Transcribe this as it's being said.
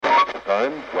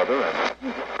time, weather,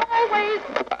 and always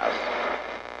class.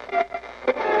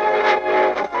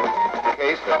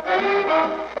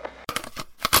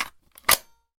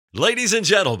 Ladies and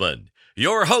gentlemen,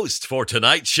 your host for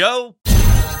tonight's show,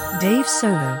 Dave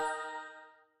Solo.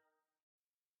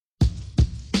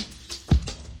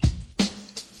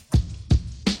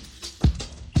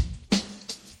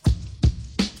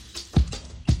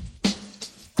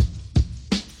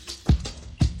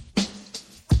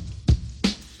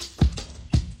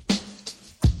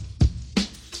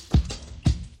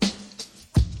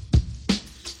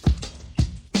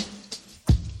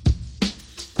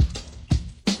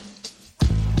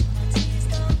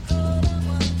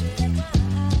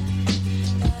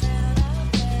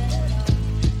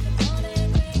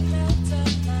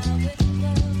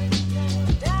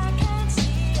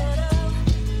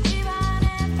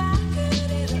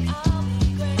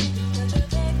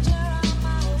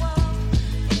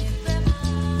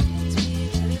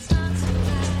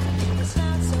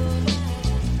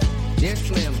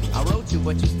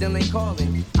 But you still ain't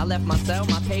calling. I left my cell,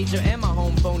 my pager, and my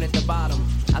home phone at the bottom.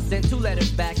 I sent 2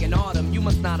 letters back in autumn, you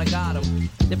must not have got them.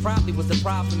 There probably was a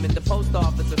problem at the post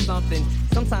office or something.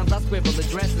 Sometimes I scribble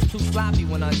addresses too sloppy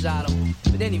when I jot them.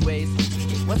 But anyways,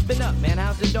 what's been up, man?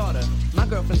 How's your daughter? My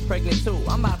girlfriend's pregnant too,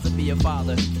 I'm about to be a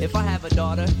father. If I have a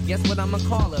daughter, guess what I'ma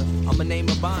call her? I'ma name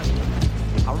her Bonnie.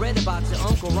 I read about your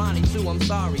Uncle Ronnie too, I'm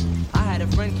sorry. I had a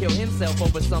friend kill himself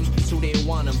over some bitch who didn't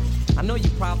want him. I know you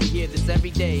probably hear this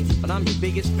every day, but I'm your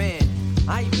biggest fan.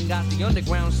 I even got the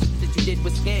underground shit that you did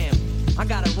with Scam. I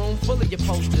got a room full of your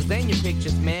posters and your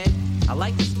pictures, man. I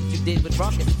like the shit you did with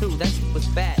Rockets too, that shit was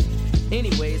fat.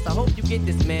 Anyways, I hope you get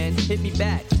this, man. Hit me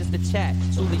back, just a chat.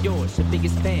 Truly yours, your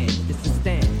biggest fan. This is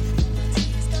Stan.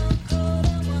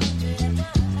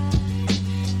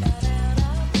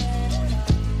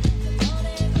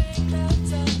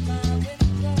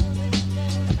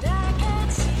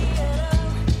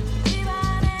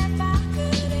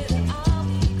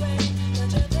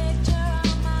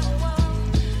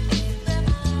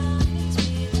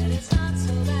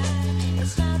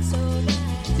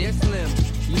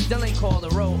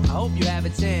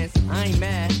 I ain't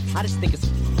mad, I just think it's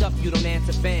f***ed up you don't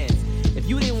answer fans. If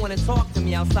you didn't want to talk to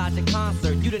me outside the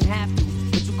concert, you didn't have to.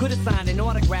 But you could have signed an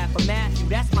autograph for Matthew.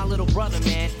 That's my little brother,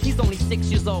 man. He's only 6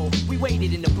 years old. We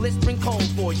waited in the blistering cold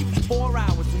for you for 4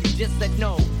 hours and you just said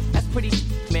no. That's pretty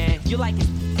man. You're like his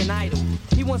f***ing idol.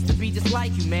 He wants to be just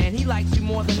like you, man. He likes you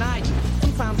more than I do.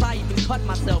 Sometimes I even cut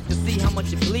myself to see how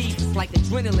much it bleeds. It's like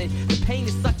adrenaline. The pain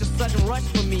is such a sudden rush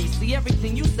for me. See,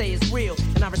 everything you say is real,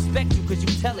 and I respect you cause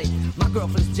you tell it. My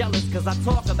girlfriend's jealous cause I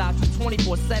talk about you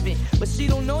 24/7. But she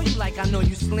don't know you like I know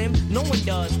you, Slim. No one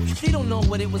does. She don't know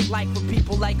what it was like for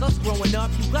people like us growing up.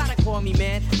 You gotta call me,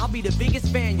 man. I'll be the biggest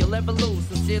fan you'll ever lose.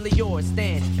 Sincerely yours,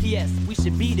 Stan. P.S. We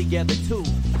should be together too.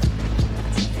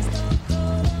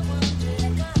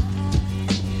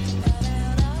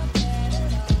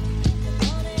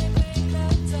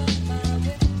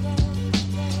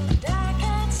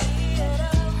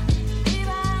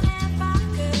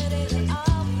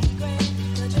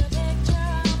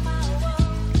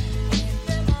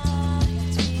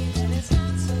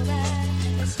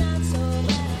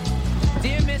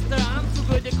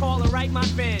 My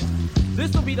fans,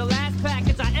 this will be the last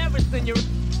package I ever send you.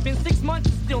 Been 6 months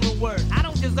and still no word. I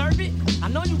don't deserve it. I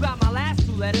know you got my last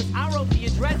 2 letters. I wrote the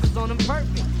addresses on them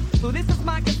perfect. So this is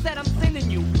my cassette I'm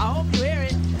sending you. I hope you hear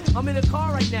it. I'm in the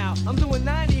car right now. I'm doing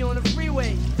 90 on the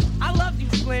freeway. I love you,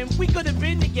 Slim. We could have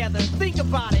been together. Think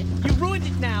about it. You ruined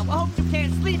it now. I hope you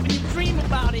can't sleep and you dream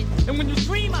about it. And when you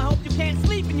dream, I hope you can't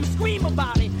sleep and you scream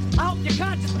about it. I hope your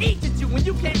conscience eats at you when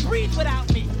you can't breathe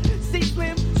without me. See,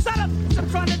 Slim, shut up. I'm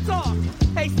trying to talk.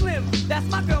 Hey, Slim, that's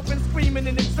my girlfriend screaming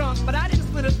in the trunk. But I didn't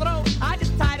slit her throat. I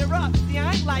just tied her up. See,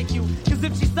 I ain't like you. Cause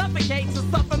if she suffocates, she'll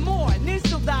suffer more. And then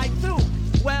she'll die too.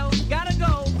 Well, gotta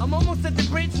go. I'm almost at the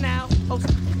bridge now. Oh,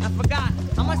 I forgot.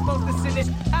 How am I supposed to send this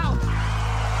out?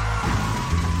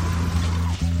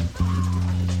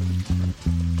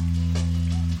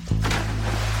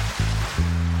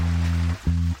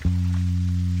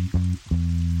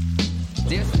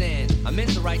 Dear Stan, I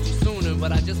meant to write you sooner,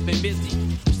 but I just been busy.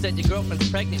 You said your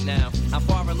girlfriend's pregnant now. How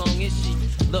far along is she?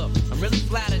 Look, I'm really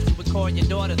flattered you would call your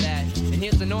daughter that. And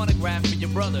here's an autograph for your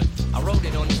brother. I wrote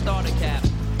it on the starter cap.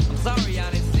 I'm sorry I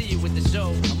didn't see you with the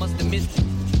show. I must have missed you.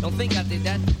 Don't think I did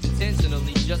that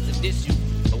intentionally just to diss you.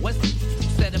 But what's the you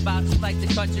said about you like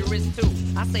to cut your wrist too?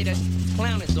 I say that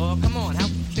clowning, dog. Come on, how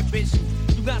your bitch you?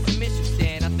 You got some issues,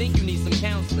 Stan. I think you need some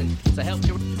counseling to help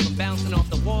you from bouncing off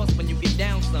the walls when you get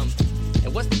down some.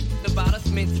 And what's the about us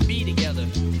meant to be together?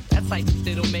 That's like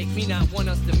that'll make me not want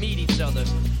us to meet each other.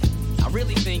 I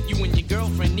really think you and your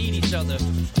girlfriend need each each other.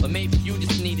 But maybe you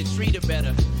just need to treat her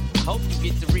better. I hope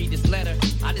you get to read this letter.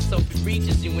 I just hope it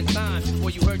reaches you in time before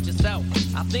you hurt yourself.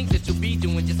 I think that you'll be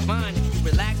doing just fine if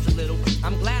you relax a little.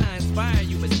 I'm glad I inspire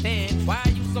you, Miss Tan. Why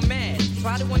are you so mad?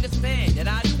 Try to understand that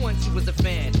I do want you as a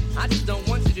fan. I just don't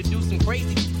want you to do some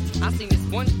crazy. I seen this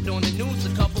one on the news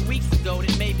a couple weeks ago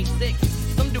that made me sick.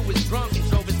 Some dude was drunk and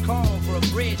drove his car over a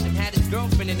bridge and had his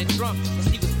girlfriend in the trunk. And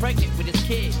she was pregnant with his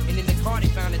kid. And in the car they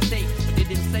found a tape, but they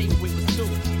didn't say who it was to.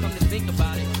 Come to think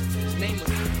about it, his name was...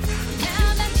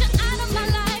 Now that you're out of my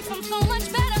life, I'm so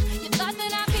much better. You thought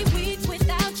that I'd be weak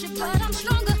without you, but I'm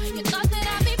stronger. You thought that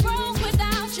I'd be broke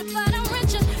without you, but I'm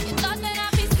richer. You thought that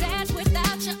I'd be sad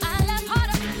without you, I laugh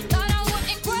harder. Thought I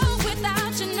wouldn't grow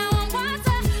without you, now I'm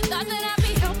wiser. Thought that I'd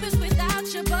be helpless without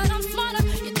you, but I'm smarter.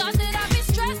 You thought that I'd be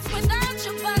stressed without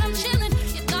you, but I'm chilling.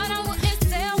 You thought I wouldn't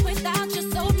sell without you,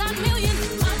 sold not millions.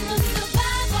 I'm a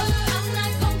survivor, I'm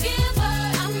not gon' give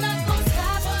up, I'm not gon'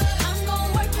 stop, I'm gon'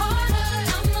 work harder.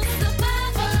 I'm a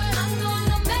survivor, I'm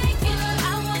gonna make it.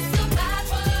 I will survive,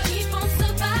 keep on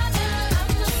surviving.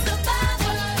 I'm a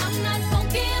survivor, I'm not gon'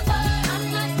 give up, I'm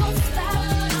not gon' stop,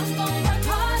 I'm gon' work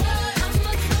harder. I'm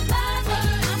a survivor,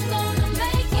 I'm gonna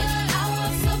make it. I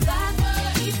will survive,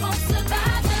 keep on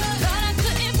surviving. Thought I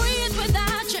couldn't breathe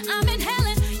without you, I'm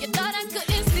inhaling. You thought I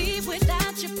couldn't see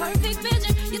without your perfect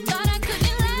vision. You thought I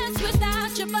couldn't last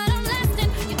without you, but I'm lasting.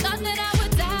 You thought that I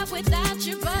would die without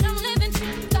you, but I'm living.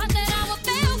 Thought that I would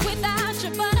fail without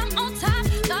you, but I'm on top.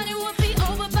 Thought it would be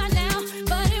over by now,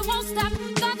 but it won't stop.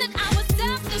 Thought that I would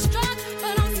self-destruct,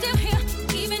 but I'm still here.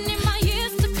 Even in my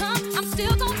years to come, I'm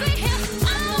still gonna be here.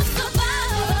 I'm a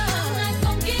survivor, I'm not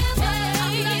gonna give up,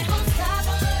 I'm not gonna stop,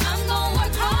 I'm gonna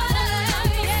work harder.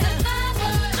 I'm a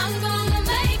survivor, I'm gonna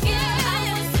make it. I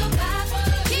am a survivor,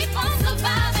 keep on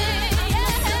surviving. I'm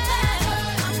a survivor,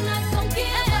 I'm not gonna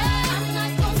give up, I'm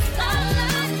not gonna stop,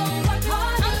 I'm gonna work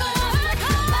hard. I'm gonna work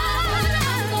hard,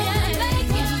 I'm gonna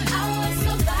make it. I will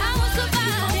survive,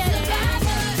 keep on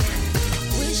surviving.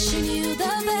 Wishing you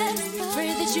the best,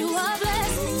 pray that you are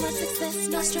blessed. Much success,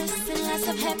 no stress, and lots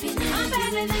of happiness. I'm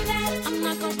better than that. I'm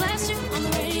not gonna blast you on the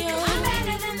radio. I'm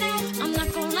better than that. I'm not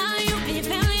gonna lie to you and your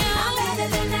family. I'm better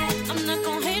than that. I'm not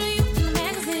gonna hate on you in the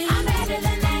magazine. I'm better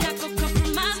than that. I'm not gonna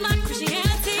compromise my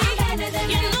Christianity. I'm better than that.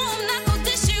 You know I'm not gonna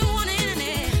dish you on the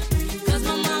internet, 'cause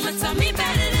my mama taught me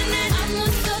better than that. I'm a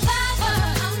survivor,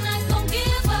 I'm not gonna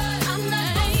give up, I'm not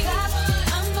gonna stop,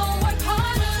 I'm gonna work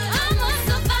harder. I'm a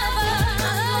survivor,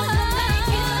 I'm gonna make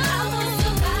it. I will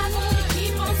survive,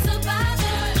 keep on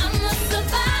surviving. I'm a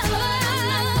survivor, I'm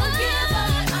not gonna give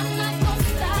up, I'm not gonna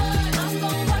stop, I'm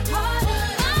gonna work harder.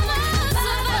 I'm a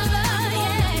survivor,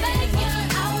 yeah, make it.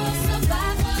 I will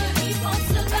survive, keep on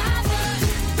surviving.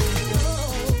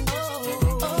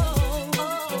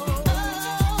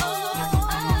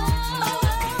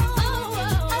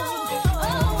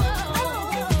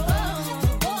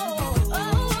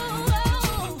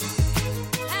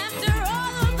 After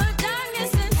all of the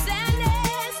darkness and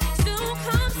sadness, soon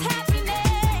comes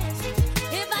happiness.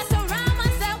 If I surround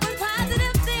myself with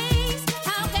positive things,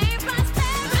 I'll gain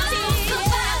prosperity. I'm a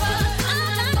survivor, I'm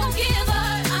not gonna give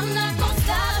up, I'm not gonna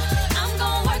stop, I'm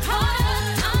gonna work harder.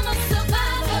 I'm a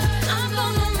survivor, I'm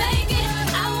gonna make it.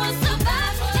 I will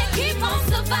survive and keep on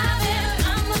surviving.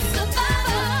 I'm a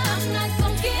survivor, I'm not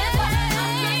gonna give up,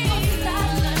 I'm not gonna stop,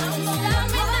 I'm gonna stop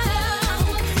me now. I'm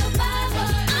a survivor,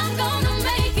 I'm gonna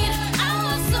make it. I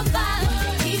will survive,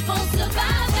 keep on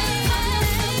surviving. I'm a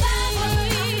survivor,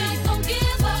 I'm not gonna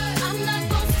give up, I'm not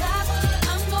gonna stop,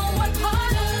 I'm gonna work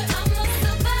harder. I'm a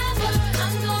survivor,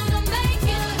 I'm gonna make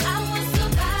it. I will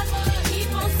survive,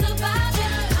 keep on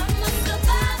surviving. I'm a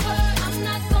survivor, I'm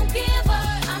not gonna give up,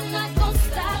 I'm not gonna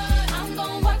stop, I'm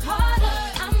gonna work harder.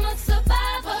 I'm a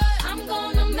survivor, I'm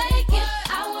gonna make it.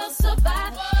 I will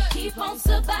survive, keep on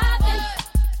surviving.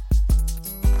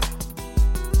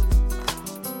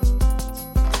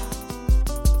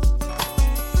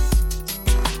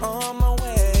 On my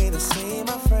way to see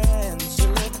my friends, you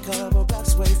lived a couple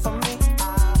blocks away from me.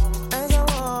 As I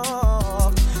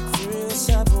walked through the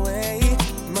subway,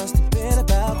 must have been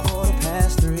about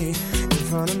 3:15. In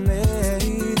front of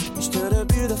me, stood a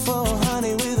beautiful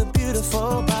honey with a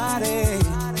beautiful body.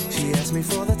 She asked me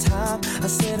for the time. I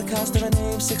said the cost of her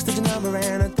name, 6-digit number,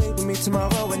 and a date with me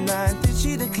tomorrow at 9. Did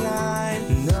she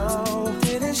decline? No.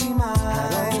 Didn't she mind?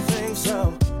 I don't think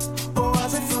so. Or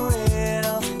was it for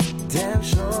real? Damn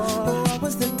sure. But what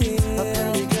was the deal? A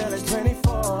pretty girl is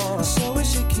 24. So is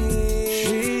she keen?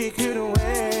 She couldn't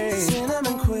wait.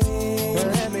 Cinnamon queen,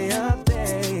 let me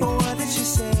update. But what did she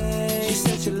say? She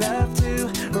said she loved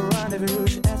to rendezvous.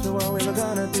 She asked me what we were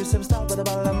gonna do. Some stop with a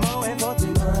bottle of Moët for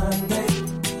Monday.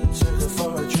 Took her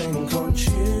for a drink on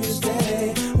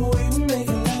Tuesday. We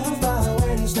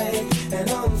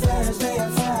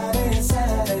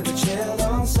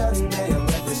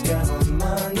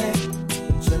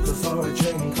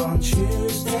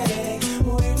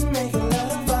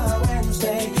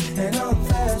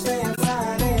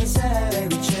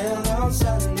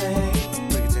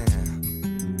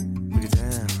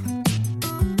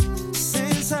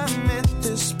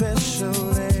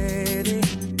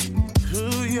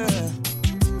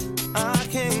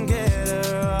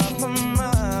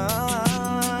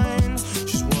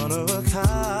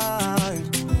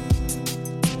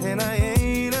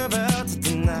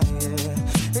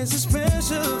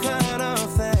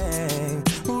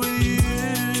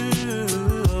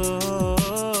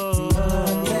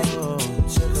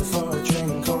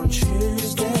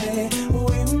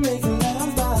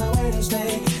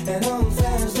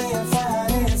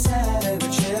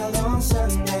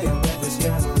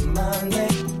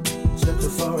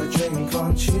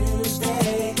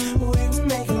Tuesday. We were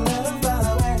making love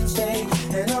by Wednesday.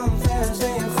 And on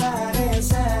Thursday and Friday and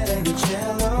Saturday, we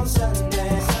chill on Sunday.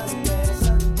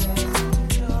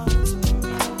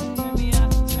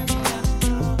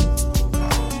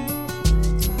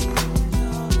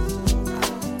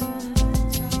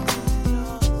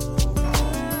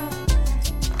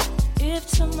 If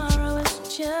tomorrow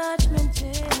is Judgment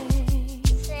Day,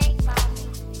 Sing, mommy.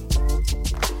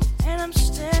 and I'm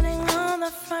standing on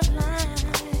the front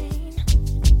line,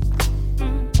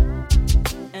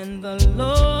 and the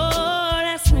Lord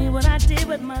asks me what I did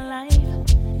with my life,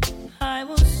 I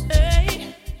will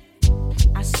say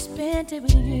I spent it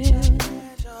with you.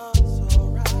 It's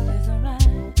alright.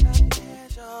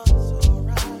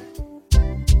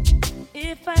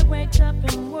 If I wake up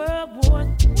in World War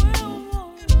III,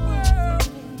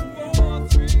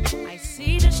 I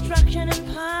see destruction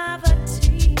and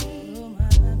poverty,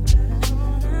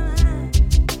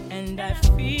 and I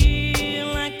feel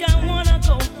like I wanna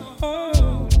go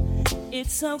home.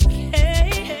 It's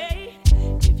okay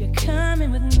if you're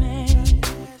coming with me.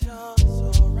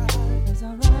 It's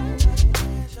alright.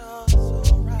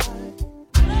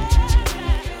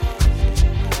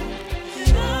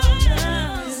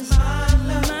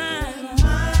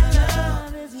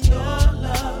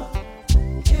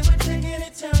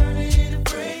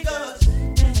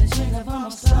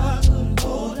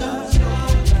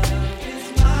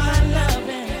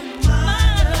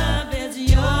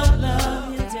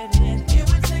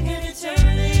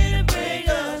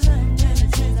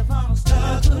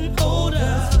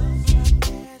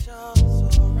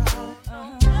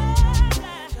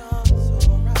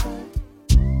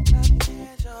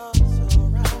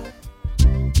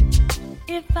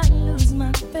 If I lose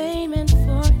my fame and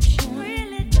fortune,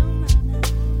 really don't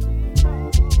matter,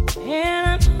 and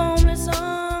I'm homeless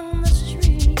on the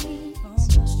street,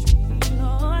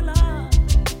 Lord,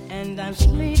 and I'm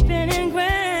sleeping in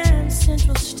Grand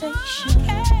Central Station.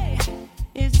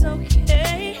 It's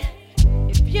okay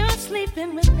if you're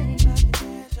sleeping with me.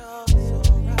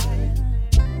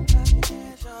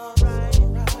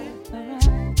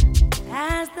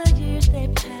 As the years they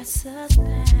pass us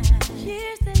by,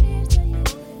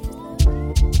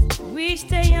 we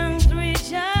stay young through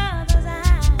each other's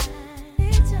eyes.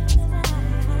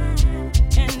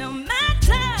 And no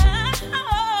matter how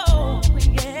old we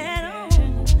get on,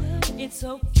 it's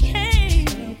okay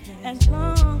as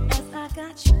long as I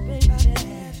got you, baby.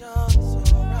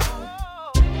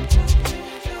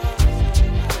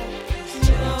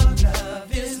 Your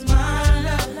love is my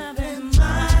love, and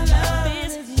my love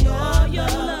is your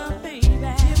love, baby.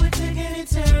 It would take an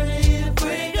eternity to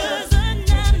break us.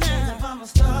 If I'm a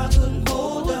star, couldn't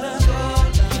hold us. Your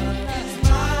love is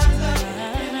my love,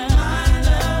 and my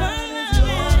love is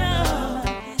your love.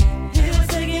 It would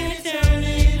take an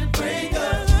eternity to break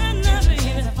us.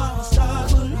 If I'm a star,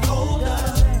 couldn't hold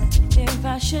us. If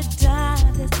I should die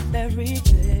this very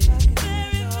day,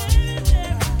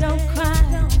 don't cry,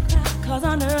 'cause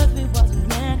on earth we wasn't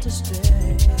meant to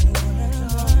stay.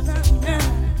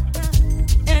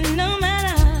 And no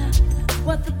matter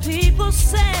what the people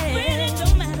say, it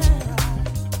don't matter,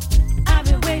 I'll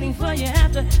be waiting for you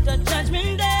after the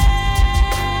judgment day.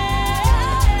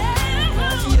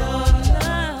 'Cause your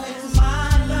love is my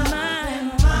love, and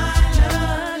my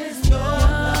love is your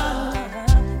love.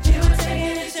 It would take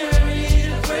an eternity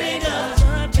to break us.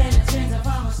 And the chains of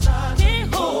our stars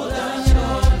can't hold us.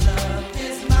 Your love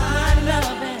is my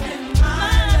love, and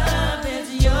my love is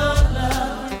your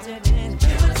love.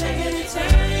 It would take an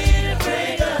eternity to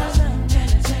break us. And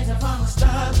the chains of our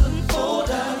stars couldn't hold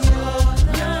us. Your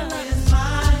love is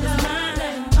my love,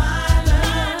 and my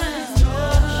love is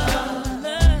your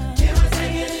love. It would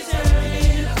take an eternity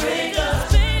to break us,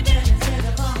 baby. And the chains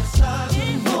of our stars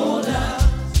couldn't hold us.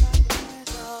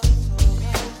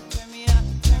 Turn me up,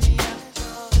 turn me up.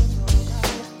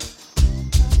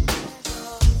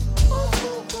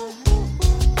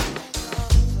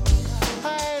 I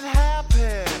ain't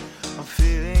happy, I'm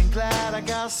feeling glad I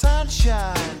got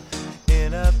sunshine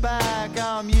in a bag.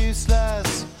 I'm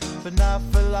useless, but not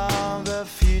for long. The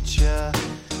future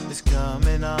is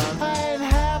coming on. I ain't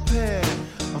happy,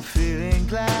 I'm feeling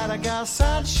glad I got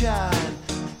sunshine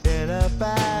in a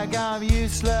bag. I'm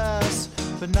useless,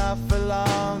 but not for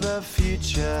long. The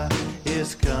future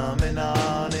is coming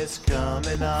on. It's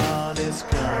coming on. It's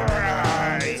coming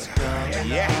on. It's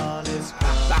coming on. It's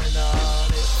coming on.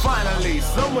 Finally,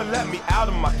 someone let me out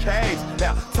of my cage.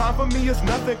 Now, time for me is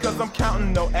nothing cause I'm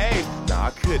counting no age. Nah, I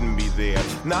couldn't be there.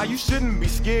 Nah, you shouldn't be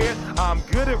scared. I'm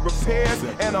good at repairs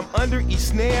and I'm under each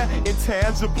snare.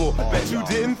 Intangible, bet you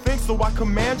didn't think, so I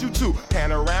command you to.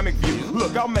 Panoramic view,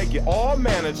 look, I'll make it all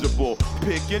manageable.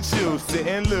 Pick and choose, sit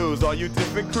and lose, all you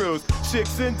different crews.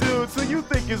 Chicks and dudes, who you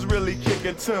think is really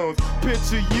kicking tunes.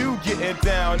 Picture you getting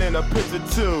down in a picture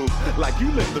tube, like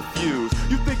you lit the fuse.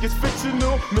 You think it's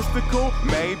fictional, mystical,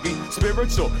 maybe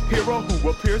spiritual hero who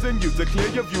appears in you to clear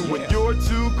your view when you're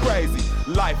too crazy.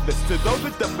 Lifeless to those, the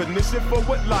definition for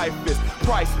what life is.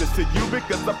 Priceless to you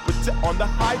because I put you on the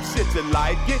hype shit. You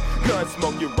like it? Gun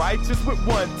smoke, you're righteous with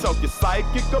one toke. You're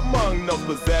psychic among no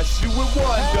possess you with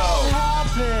one go.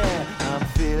 I'm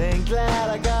feeling glad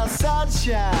I got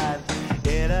sunshine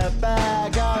in a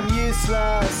bag. I'm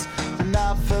useless, but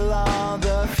not for long.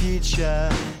 The future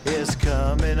is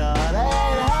coming on.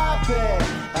 Ain't happy.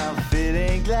 I'm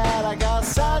feeling glad I got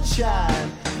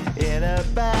sunshine in a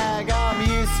bag. I'm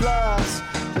useless,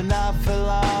 but not for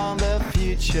long. The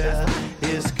future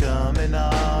is coming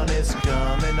on. It's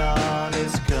coming on.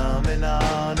 It's coming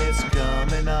on. It's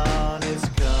coming on. It's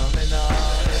coming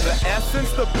on. The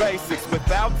essence, the basics,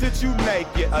 without it you make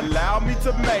it. Allow me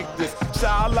to make this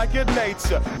childlike in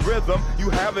nature. Rhythm,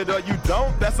 you have it or you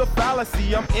don't, that's a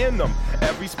fallacy, I'm in them.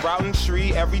 Every sprouting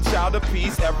tree, every child of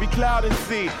peace, every cloud and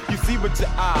sea. You see with your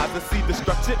eyes and see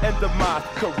destruction and demise.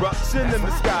 Corruption in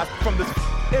the skies from this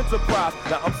enterprise.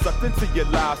 Now I'm sucked into your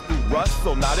lives through rust,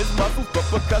 so not as muscles, but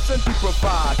percussion to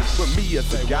provide for me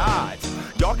as a guide.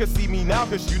 Y'all can see me now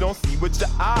cause you don't see with your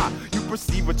eye. You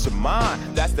perceive with your mind,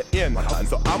 that's the end.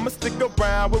 So I'ma stick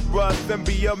around with Russ and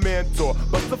be a mentor.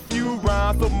 Bust a few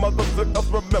rhymes so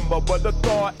motherfuckers remember what the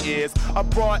thought is. I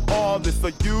brought all this so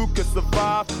you can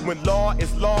survive when law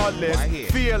is lawless.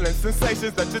 Feeling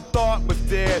sensations that you thought was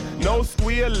dead. No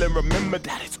squealing, remember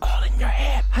that it's all in your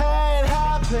head. I ain't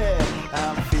happy.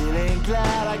 I'm feeling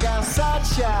glad I got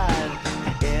sunshine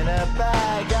in a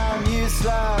bag. I'm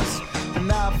useless, but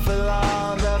not for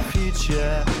long. The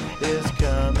future is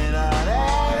coming on.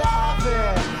 Ain't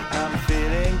happy. I'm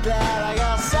feeling glad I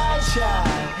got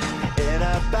sunshine in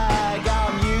a bag.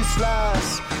 I'm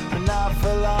useless, but not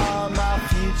for long. My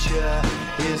future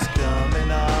is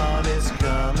coming on. It's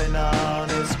coming on.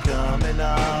 It's coming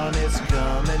on. It's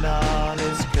coming on.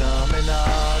 It's coming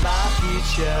on. My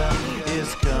future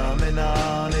is coming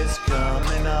on. It's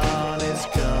coming on. It's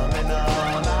coming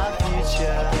on. My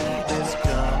future is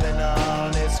coming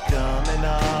on. It's coming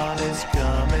on. It's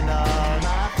coming on.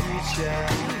 My future.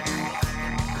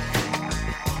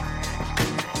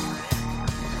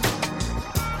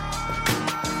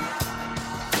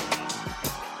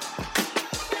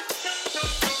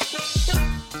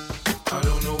 I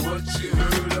don't know what you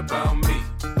heard about me,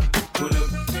 but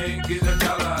if you can't get $1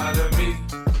 out of me,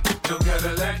 no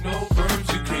Cadillac, no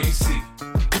perms you can't see,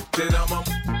 then I'm a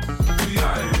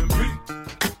B.I.M.B.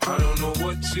 I don't know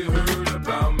what you heard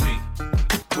about me,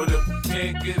 but if you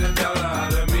can't get $1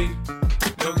 out of me,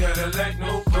 no Cadillac,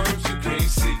 no perms you can't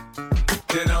see,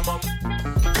 then I'm a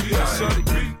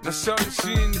B.I.M.B. Now shorty,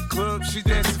 she in the club, she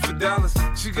dancing for dollars.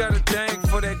 She got a thing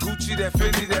for that Gucci, that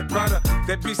Fendi, that Prada,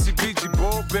 that BCBG,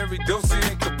 Burberry, Dolce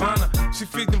 & Gabbana. She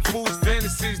feed them fools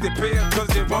fantasies, they pay her cause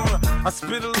they want her. I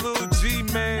spit a little G,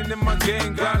 man, then my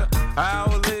gang got her. An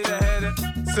hour later, had her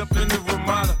up in the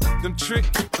Ramada. Them trick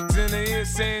in the ear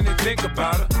saying they think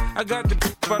about her. I got the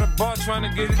by the bar trying to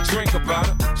get a drink about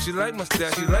her. She like my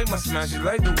style, she like my smile, she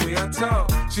like the way I talk.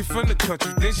 She from the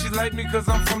country, then she like me cause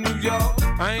I'm from New York.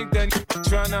 I ain't that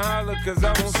trying to holler cause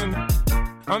I want some.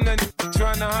 I'm that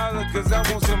trying to holler cause I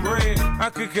want some bread. I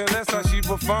could care less how she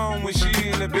perform when she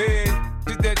in the bed.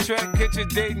 Did that track, catch a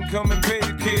date and come and pay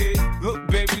the kid. Look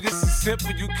baby, this is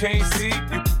simple, you can't see.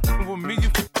 You with me, you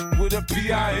with a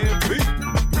P.I.M.B.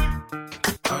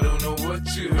 I don't know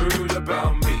what you heard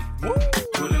about me, but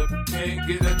if you can't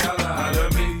get $1 out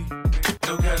of me,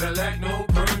 no Cadillac, no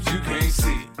perms you can't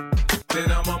see,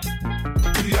 then I'm a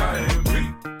P.I.M.B.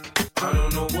 I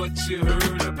don't know what you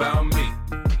heard about me,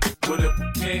 but if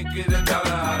you can't get $1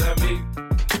 out of me,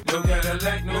 no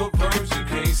Cadillac, no perms you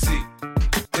can't see,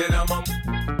 then I'm a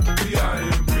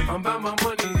P.I.M.B. I'm about my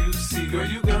money, you see, girl,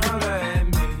 you can holler at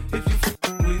me if you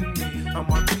with me. I'm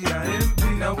a P.I.M.B.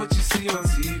 Now what you see on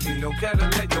TV, no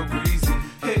Cadillac, no greasy,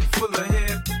 head full of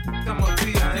hair, I'm a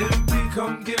P.I.M.B.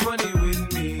 Come get money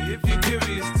with me if you're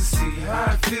curious to see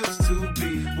how it feels to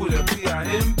be with a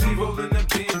P.I.M.B. rolling the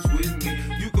pins with me.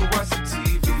 You can watch the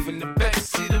TV from the back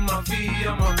seat of my V.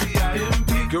 I'm a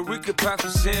P.I.M.B. Girl, we could pop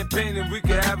some champagne and we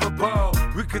could have a ball.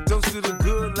 We could toast to the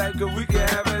good like girl, we could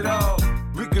have it all.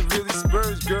 We could really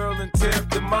spurge, girl, and tear up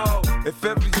them all. If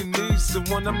ever you need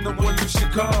someone, I'm the one you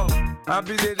should call. I'll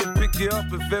be there to pick you up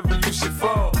if ever you should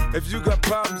fall. If you got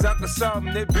problems, I can solve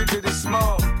them, they bigger than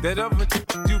small. That other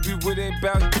you be with ain't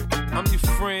about you. I'm your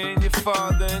friend, your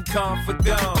father, and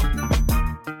confidant.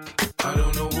 I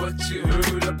don't know what you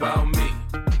heard about me,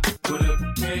 but if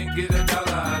you can't get a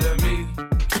dollar out of me,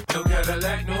 no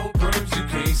Cadillac, no perms you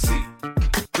can't see,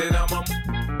 then I'm a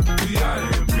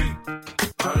B.I.M.B.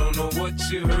 I don't know what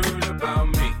you heard about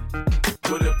me,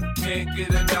 but if you can't get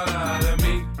a dollar out of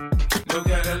me, no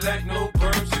Cadillac, no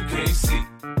perms you can't see,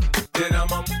 then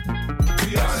I'm a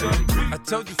B.I.M.B. I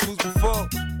told you fools before,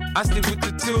 I stay with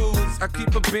the tools. I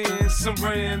keep a Benz, some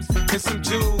rims, and some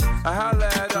jewels. I holla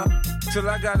at her till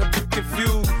I got her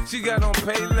confused. She got on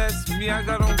Payless, me I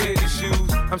got on gator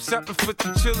shoes. I'm shopping for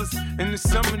the chillers, and the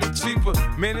summer the cheaper.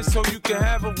 Man, it's so you can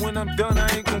have her. When I'm done, I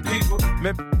ain't gon' keep her.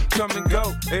 Man, come and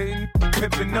go, ain't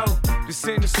pimpin' no. This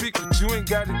ain't a secret, you ain't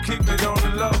gotta keep it on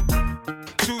the low.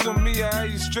 Choose on me, I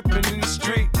hear you stripping in the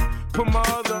street. Put my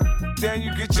other down,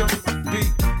 you get your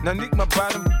beat. Now nick my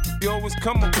bottom, you always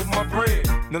come up with my bread.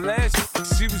 The last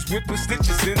she was whipping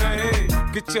stitches in her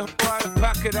head. Get your out of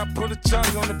pocket, I put a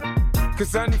charge on the.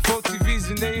 Cause I need 4 TVs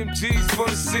and AMGs for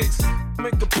the 6.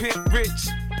 Make a pimp rich,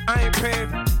 I ain't paying.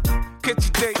 Catch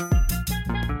a date.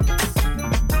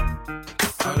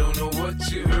 I don't know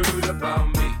what you heard about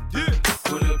me,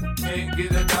 but if you can't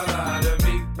get a dollar out of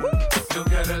me, no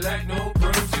Cadillac, no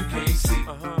perms you can't see,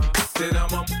 then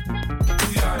I'm a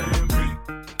B.I.M.B.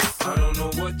 I don't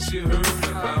know what you heard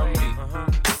about me,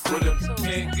 but if you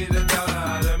can't get a dollar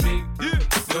out of me,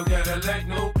 no Cadillac,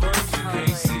 no perms you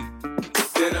can't see,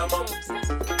 then I'm a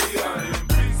B.I.M.B.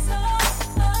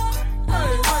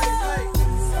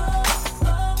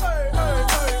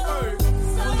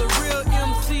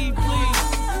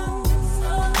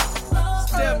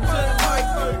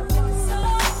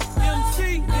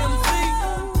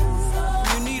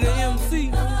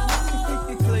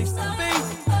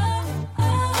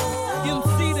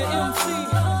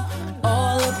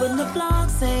 In the blog,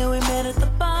 saying we met at the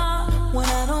bar when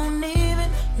I don't even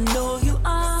know who you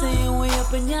are. Saying we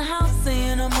up in your house,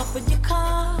 saying I'm up in your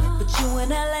car, but you in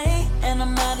LA and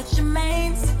I'm out at your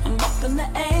mains. I'm up in the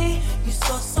A, you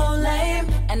so lame,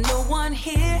 and no one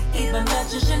here even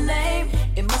mentions your name.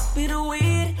 It must be the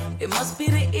weed, it must be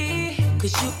the E,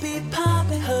 cause you be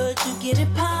poppin', heard you get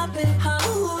it poppin'.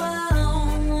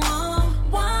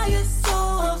 Why you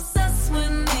so obsessed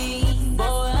with me,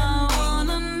 boy?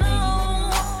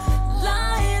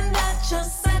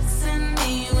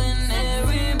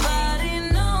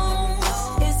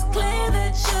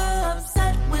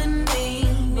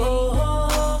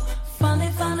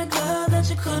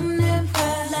 Couldn't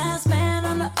impress. Last man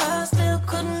on the earth still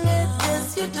couldn't get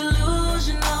this. You're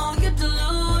delusional,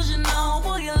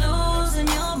 boy, you're losing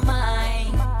your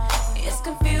mind. It's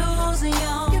confusing,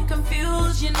 yo, you're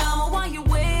confused, you know, why you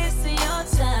wasting your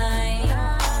time.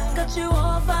 Got you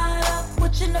all fired up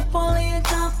with your Napoleon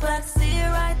complex. See it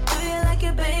right through you like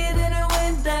you're bathing in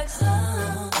Windex.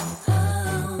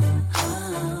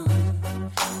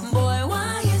 Boy,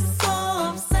 why you so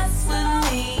obsessed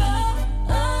with me?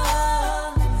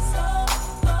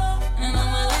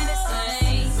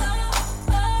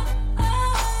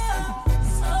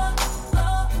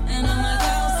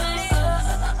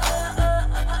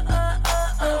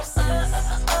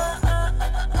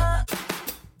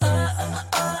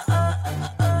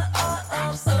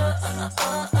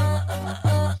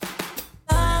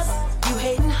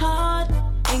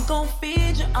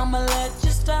 I'ma let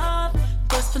you stop.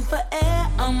 Question for air,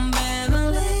 I'm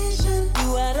ventilation.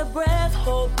 You out of breath,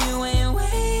 hope you ain't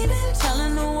waiting.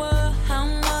 Telling the world how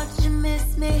much you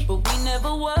miss me, but we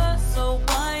never were, so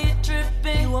why you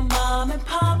tripping? You a mom and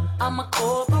pop, I'm a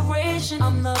corporation.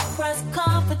 I'm the press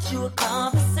conference, you a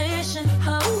conversation.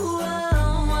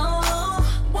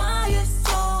 Why you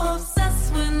so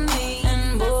obsessed with me?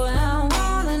 And boy, I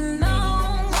wanna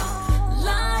know,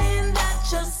 lying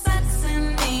that you're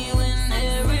sexing me when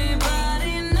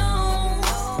everybody knows.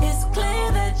 It's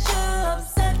clear that you're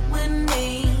upset with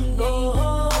me.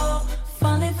 Oh,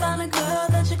 finally found a girl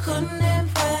that you couldn't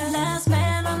impress. Last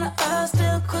man on the earth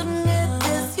still couldn't get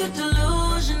this. You're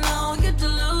delusional,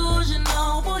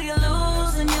 boy, you're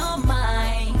losing your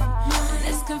mind.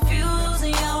 It's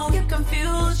confusing, yo, you're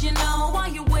confused, you know, why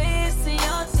you wasting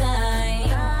your time.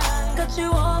 Got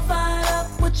you all fired up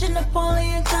with your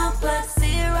Napoleon complex.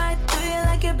 See it right through you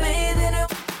like you're bathing in.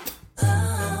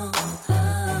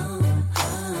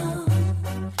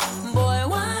 Boy,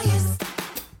 why you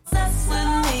obsessed with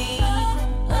me?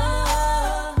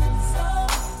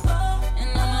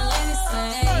 And I'm a lady say,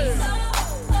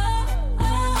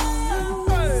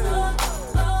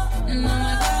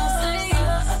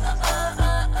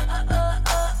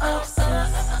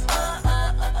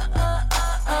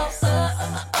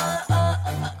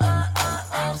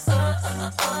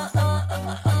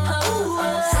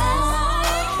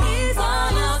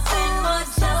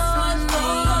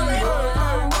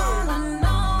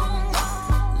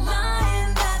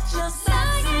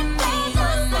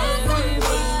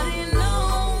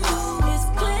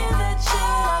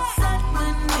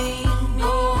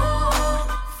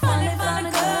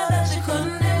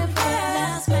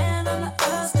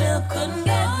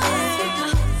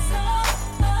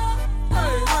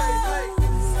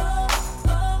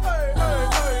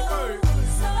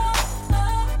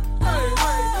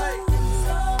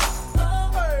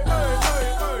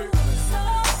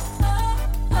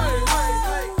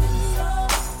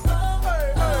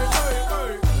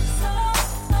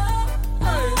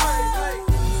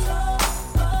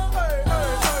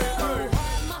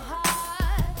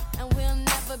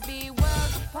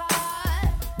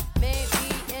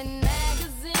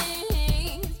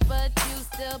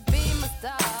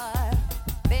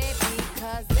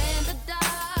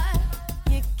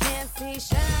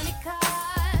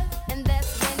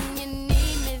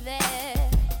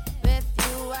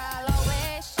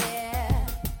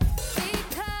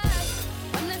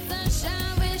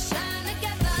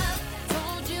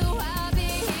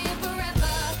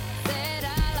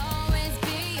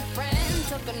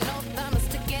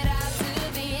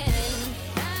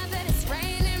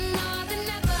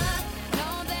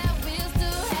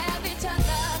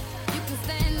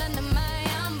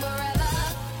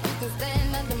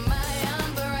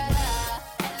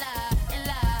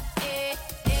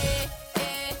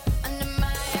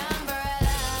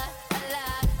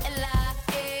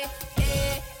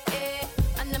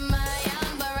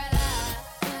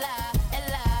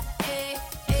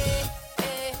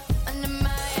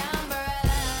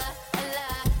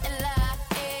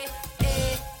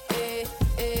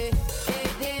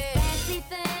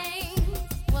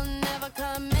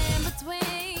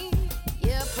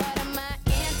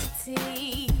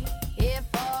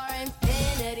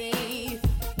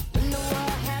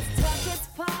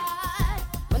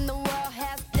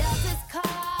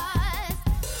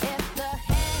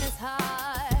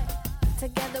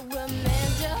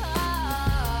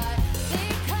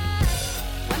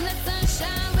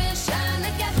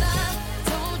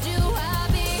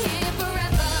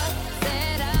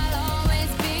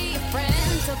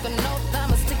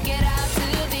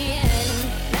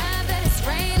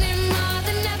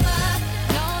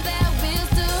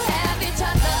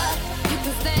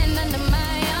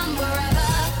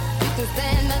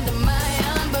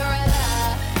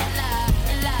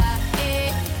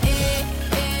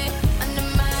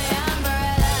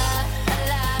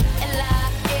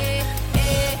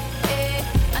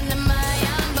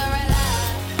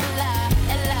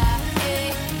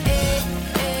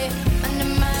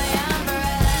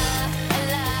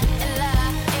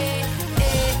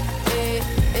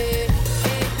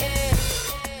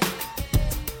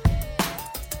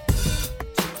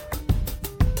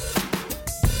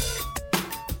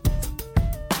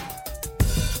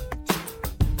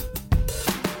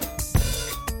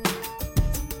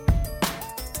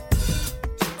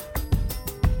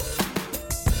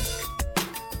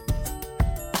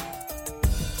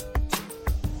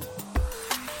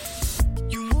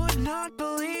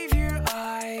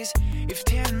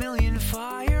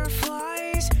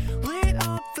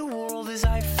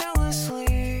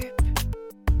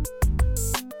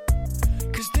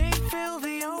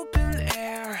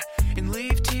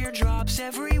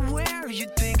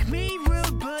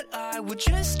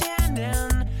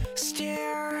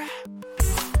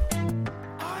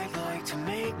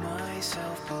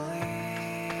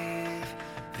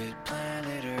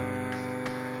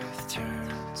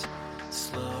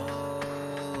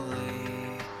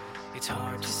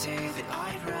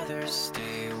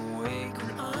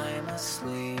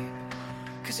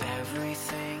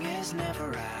 is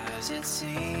never as it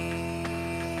seems.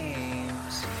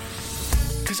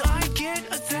 'Cause I get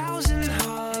 1,000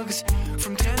 hugs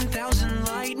from 10,000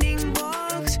 lightning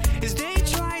bugs as they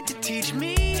tried to teach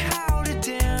me how to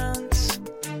dance.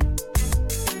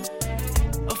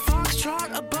 A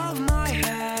foxtrot above my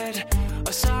head,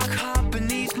 a sock hop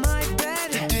beneath my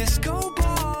bed. A disco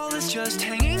ball is just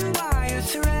hanging by a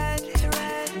thread.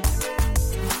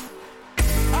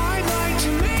 I'd like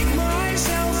to make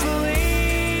myself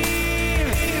believe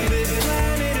that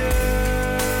planet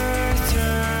Earth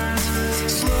turns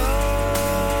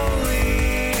slowly.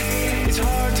 It's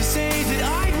hard to say that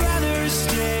I'd rather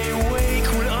stay awake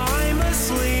when I'm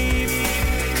asleep,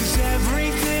 'cause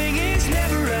everything is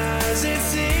never as it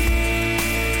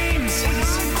seems.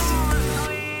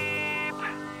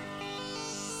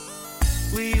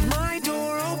 Leave my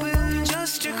door open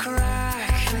just a crack.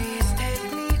 Please take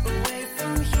me away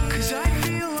from here, 'cause I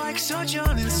feel like such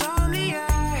an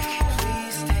insomniac.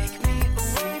 Please take me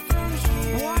away from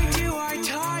here. Why do I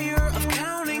tire of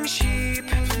counting sheep?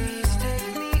 Please take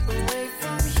me away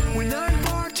from here, when I'm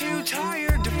far too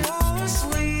tired to fall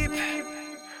asleep.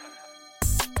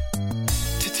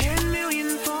 To 10 million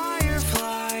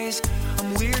fireflies,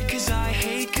 I'm weird 'cause I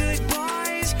hate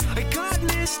goodbyes. I got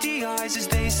misty eyes as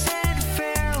they said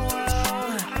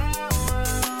farewell,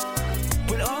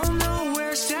 but I'll know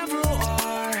where several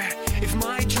are if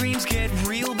my dreams get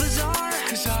real bizarre,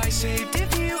 'cause I saved a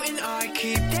few and I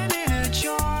keep them in a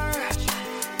jar.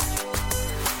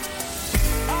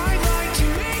 I'd like to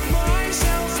make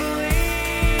myself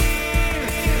believe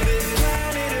that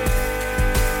planet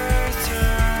Earth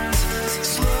turns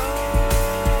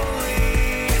slowly.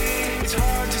 It's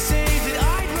hard to say that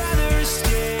I'd rather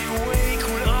stay awake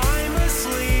when I'm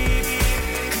asleep,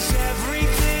 'cause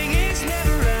everything is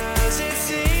never as it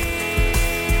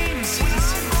seems.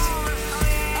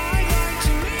 I'd like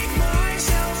to make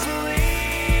myself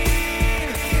believe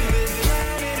that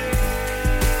planet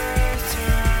Earth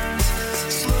turns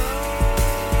slowly.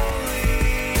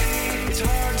 It's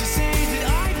hard to say that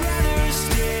I'd rather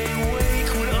stay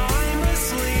awake when I'm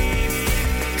asleep,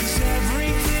 'cause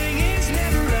everything is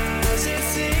never as it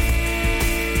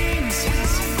seems.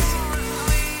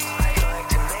 I'd like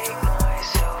to make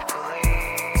myself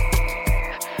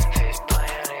believe that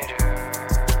planet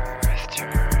Earth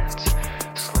turns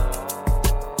slowly.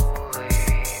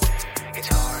 It's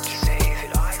hard to say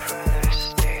that I'd rather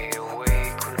stay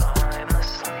awake when I'm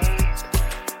asleep,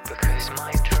 because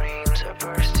my dreams are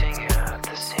bursting at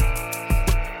the seams.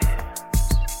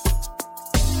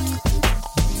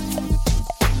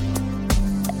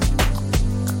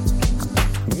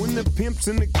 When the pimp's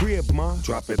in the crib, ma,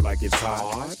 drop it like it's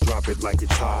hot. Drop it like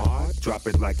it's hot. Drop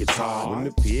it like it's hot. When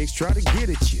the pigs try to get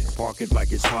at you, park it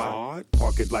like it's hot.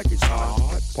 Park it like it's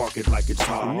hot. Park it like it's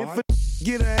hot. And if a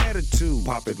get an attitude,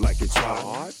 pop it like it's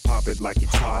hot. Pop it like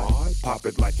it's hot. Pop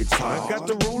it like it's hot. I got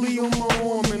the rollie on my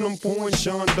arm and I'm pouring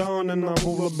Sean Don and I'm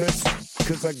over best,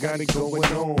 'cause I got it going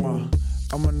on.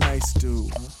 I'm a nice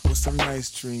dude with some nice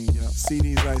dreams. See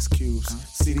these ice cubes,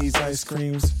 see these ice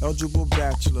creams. Eligible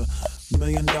bachelor, $1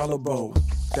 million bow.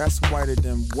 That's whiter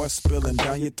than what's spilling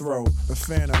down your throat. A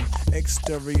phantom,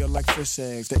 exterior like fish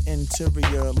eggs, the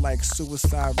interior like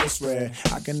suicide wrist red.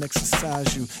 I can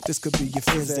exercise you, this could be your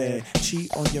phys ed.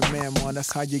 Cheat on your man, man,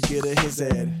 that's how you get a his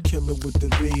ed. Killer with the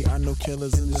B, I know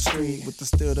killers in the street with the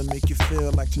steel to make you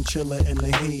feel like chinchilla in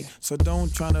the heat. So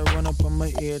don't tryna run up on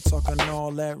my ear talking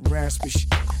all that raspy shit,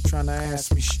 tryna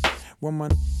ask me shit. When my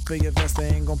for your vest, they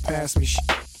ain't gon' pass me shit.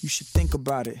 You should think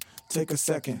about it, take a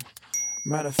second.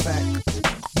 Matter of fact,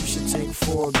 you should take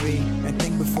 4B and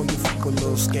think before you fuck a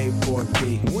little skateboard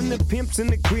B. When the pimp's in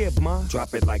the crib, ma,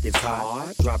 drop it like it's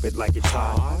hot. Drop it like it's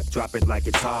hot. Drop it like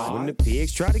it's hot. When the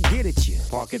pigs try to get at you,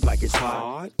 park it like it's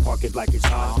hot. Park it like it's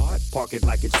hot. Park it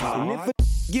like it's hot. And if a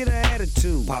get an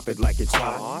attitude, pop it like it's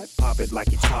hot. Pop it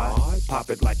like it's hot. Pop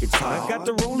it like it's hot. I got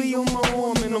the rollie on my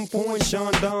arm and I'm pouring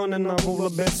Sean Don and I'm over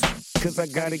best, 'cause I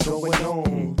got it going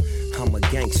on. I'm a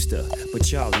gangster,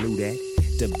 but y'all knew that.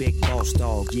 The big boss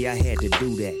dog, yeah, I had to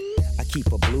do that. I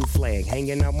keep a blue flag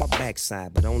hanging out my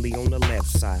backside, but only on the left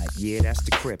side. Yeah, that's the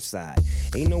Crip side.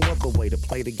 Ain't no other way to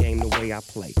play the game the way I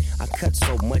play. I cut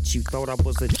so much you thought I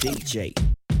was a DJ.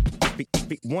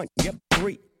 1, yep,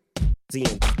 3. Z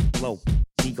and low,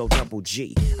 Ego double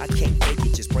G. I can't fake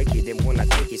it, just break it. And when I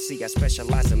take it, see, I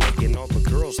specialize in making all the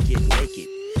girls get naked.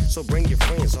 So bring your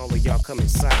friends, all of y'all come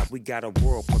inside. We got a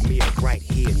world premiere right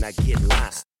here, now get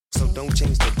lost. So don't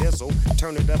change the diesel,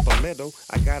 turn it up a little.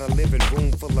 I got a living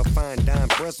room full of fine dime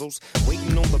bristles,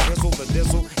 waiting on the bizzle, the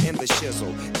dizzle, and the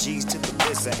shizzle. G's to the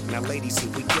biz act, now ladies,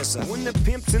 here we kiss her. When the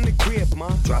pimp's in the crib, ma,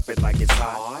 drop it like it's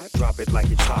hot, drop it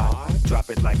like it's hot, drop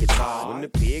it like it's hot. When the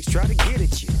pigs try to get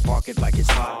at you, park it like it's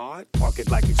hot, park it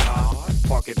like it's hot,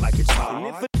 park it like it's hot. And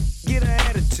if a get an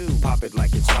attitude, pop it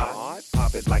like it's hot,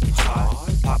 pop it like it's hot,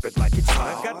 pop it like it's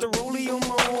hot. I got the rollie on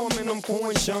my arm and I'm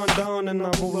pouring Sean down and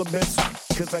I'm all the best,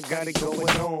 cause I got it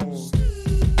going on.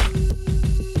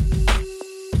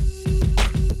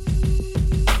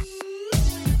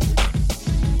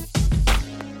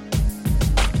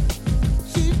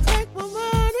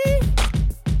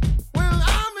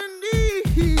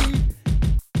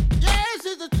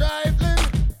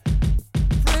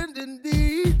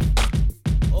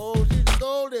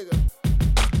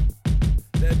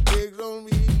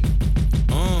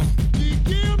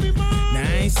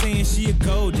 She a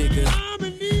gold digger,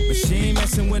 but she ain't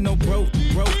messing with no broke.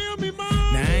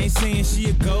 Now I ain't saying she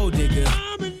a gold digger,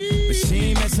 but she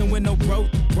ain't messing with no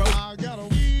broke.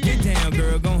 Get down,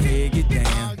 girl, gon' head, get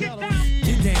down.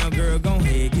 Get down, girl, gon'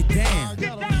 head, get down.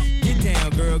 Get down,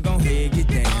 girl, gon' head, get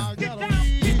down.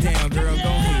 Get down, girl,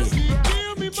 gon' head.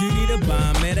 Cutie the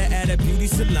bomb, met her at a beauty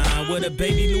salon with a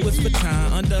baby Louis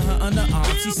Vuitton under her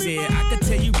underarm. She said, I could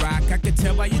tell you rock, I could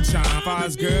tell by your charm. Far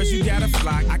as girls, you got a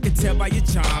flock. I could tell by your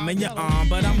charm and your arm,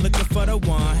 but I'm looking for the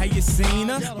one. Have you seen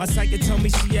her? My psychic told me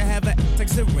she'll have a like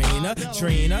Serena,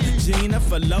 Trina, Gina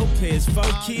for Lopez, 4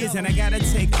 kids, and I gotta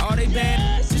take all they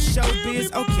bad to show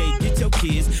biz. Okay, get your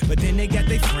kids, but then they got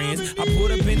their friends. I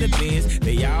pulled up in the Benz,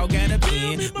 they all got a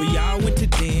bin. We all went to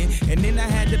den, and then I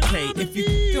had to pay. If you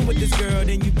f***ing with this girl,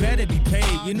 then you better be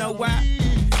paid. You know why?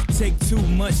 Take too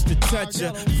much to touch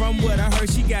her. From what I heard,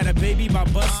 she got a baby by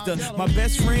Buster. My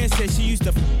best friend said she used to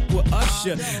f with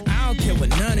Usher. I don't care what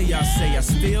none of y'all say, I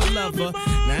still love her.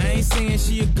 Now I ain't saying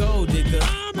she a gold digger,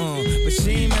 but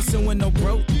she ain't messing with no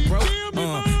broke.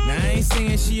 Now I ain't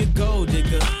saying she a gold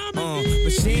digger,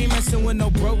 but she ain't messing with no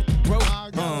broke.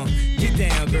 Get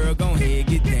down, girl, gon' head,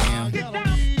 get down.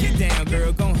 Get down,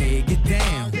 girl, gon' head, get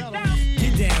down.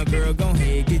 Get down, girl, gon'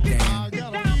 head, get down.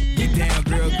 Get down,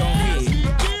 girl, gon' head.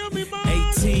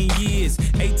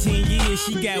 18 years,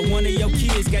 she got one of your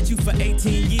kids, got you for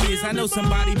 18 years. I know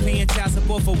somebody paying child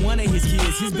support for one of his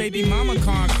kids. His baby mama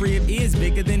car crib is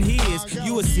bigger than his.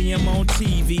 You will see him on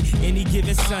TV any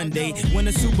given Sunday. Win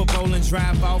a Super Bowl and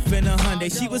drive off in a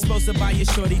Hyundai. She was supposed to buy your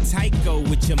shorty Tyco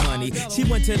with your money. She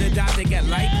went to the doctor, got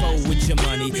lipo with your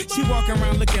money. She walk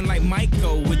around looking like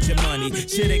Michael with your money.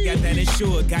 Shoulda got that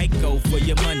insured Geico for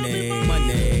your money.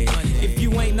 If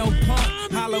you ain't no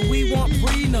punk, holla, we want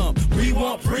prenup. We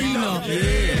want prenup,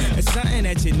 yeah. It's something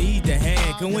that you need to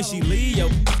have, cause when she leave,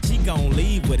 she gon'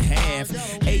 leave with half.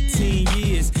 18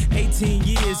 years,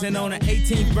 and on her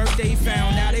 18th birthday,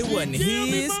 found out it wasn't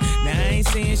his. Now I ain't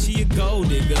saying she a gold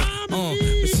digger, but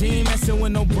she ain't messing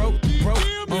with no broke.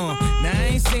 Now I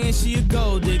ain't saying she a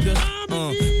gold digger,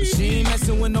 but she ain't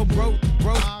messing with no broke.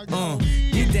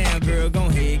 Get down, girl,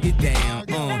 gon' head, get down.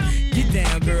 Get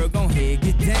down, girl, gon' head,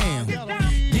 get down.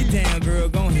 Get down, girl,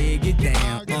 gon' head, get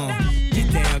down.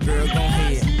 Get down, girl, gon'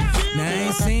 head. Now I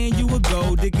ain't saying you a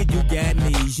gold digger, you got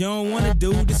knees. You don't wanna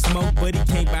do the smoke, but he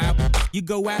can't buy. You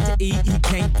go out to eat, he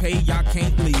can't pay, y'all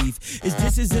can't leave. His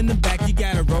dishes in the back, you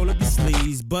gotta roll up your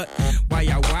sleeves. But while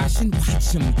y'all washing,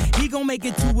 watch him. He gon' make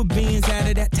it to a beans out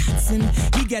of that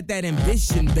Datsun. He got that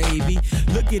ambition, baby.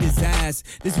 Look at his eyes.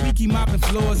 This week he mopping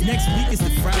floors, next week is the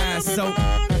fries. So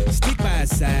stick by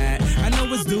his side. I know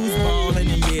his dudes ballin',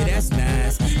 and yeah, that's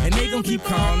nice. And they gon' keep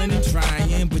calling and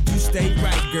trying, but you stay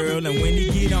right, girl. And when he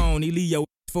get on, he leave your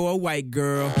for a white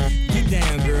girl. Get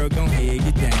down, girl, gon' head,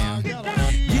 get down.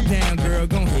 Get down, girl,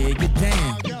 gon' head, get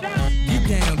down. Get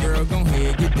down, girl, gon'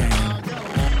 head, get down.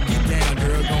 Get down,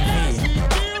 girl, gon'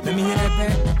 head. Let me hear that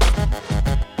back.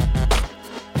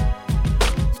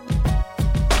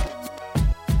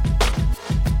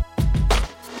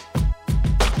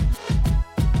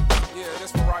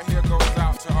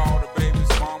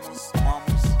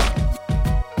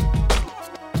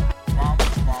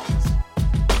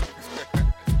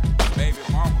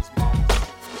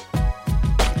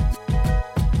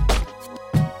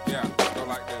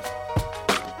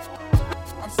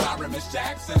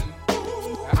 Jackson,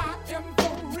 I am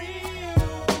for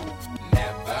real.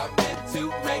 Never meant to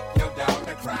make your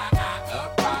daughter cry. I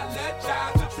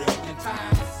apologize a trillion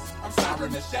times. I'm sorry,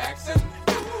 Miss Jackson.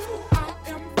 I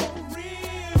am for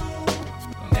real.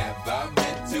 Never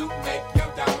meant to make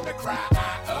your daughter cry.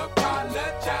 I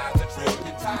apologize a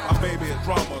trillion times. My baby is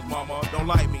drama, mama. Don't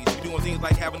like me. She doing seems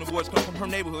like having the boys come from her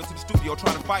neighborhood to the studio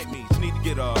trying to fight me. She need to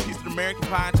get a piece of American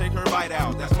pie and take her bite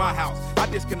out. That's my house. I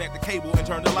disconnect the cable and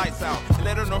turn the lights out and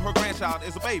let her know her grandchild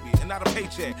is a baby and not a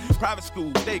paycheck. Private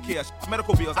school, daycare,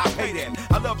 medical bills, I pay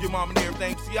that. I love your mom and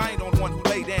everything. See, I ain't the one who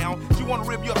lay down. She wanna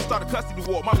rip you up and start a custody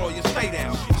war. My lawyer, stay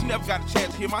down. She never got a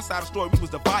chance to hear my side of the story. We was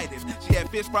divided. She had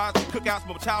fish fries and cookouts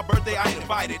for my child's birthday. I ain't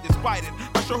invited. Despite it,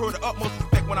 I show her the utmost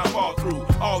respect when I fall through.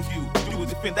 All you do is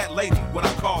defend that lady when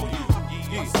I call you.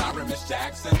 I'm sorry, Miss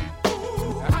Jackson.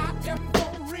 Ooh, I am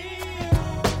for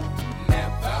real.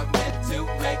 Never meant to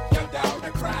make your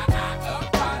daughter cry. I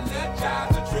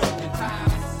apologize a trillion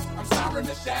times. I'm sorry,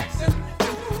 Miss Jackson.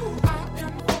 Ooh, I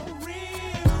am for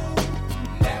real.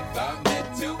 Never meant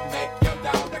to make your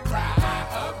daughter cry. I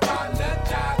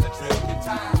apologize a trillion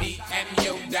times. Me and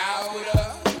your daughter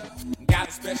got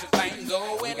a special thing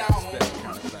going on.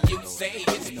 You say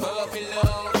it's puppy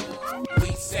love.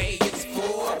 We say it's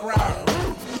full grown.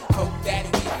 Hope that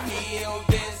we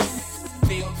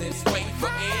feel this way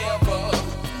forever.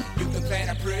 You can plan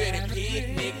a pretty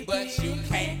picnic, but you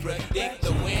can't predict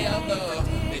the weather.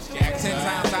 Miss Jackson. 10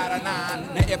 times out of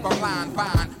 9. Now if I'm lying,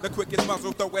 fine. The quickest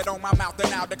muzzle, throw it on my mouth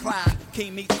and I'll decline.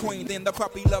 King meets queen, then the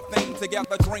puppy love thing.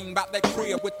 Together dream about that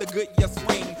crib with the good year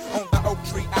swing. On the oak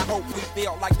tree, I hope we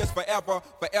feel like this forever.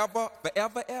 Forever,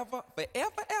 forever, ever,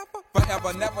 forever, ever.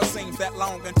 Forever never seems that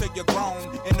long until you're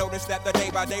grown. And notice that the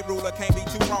day-by-day ruler can't be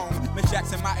too wrong. Miss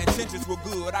Jackson, my intentions were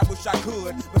good. I wish I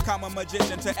could become a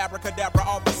magician to abracadabra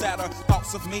all the sadder.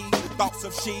 Thoughts of me, thoughts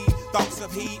of she, thoughts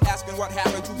of he. Asking what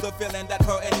happened to the feeling that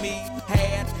her and me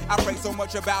had. I pray so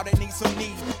much about it, need some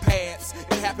knee pads.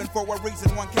 It happened for a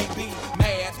reason, one can't be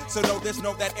mad. So know this,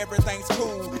 know that everything's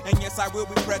cool. And yes, I will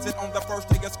be present on the first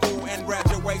day of school and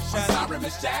graduation. I'm sorry,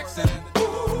 Miss Jackson.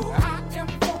 Ooh, I am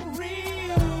for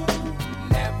real.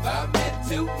 Never meant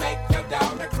to make your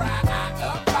daughter cry. I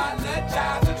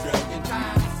apologize a trillion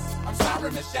times. I'm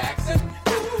sorry, Miss Jackson.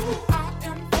 Ooh, I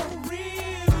am for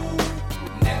real.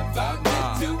 Never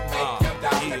meant to make your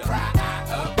daughter cry. I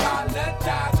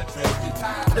apologize a trillion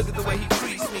times. Look at the way he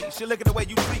treats me. She look at the way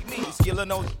you treat me. Skillin'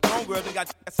 those homegirls that got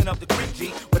you sent up the creek,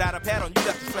 G. Without a pad on, you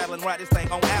left the straddle and ride this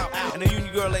thing on out. And the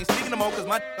union girl ain't speaking no more, cause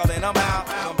my all and I'm out.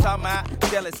 I'm talking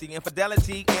about jealousy,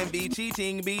 infidelity, and be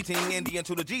cheating, beating, and the N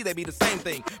to the G, they be the same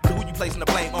thing. But who you placing the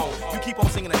blame on? You keep on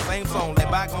singing that same song. Let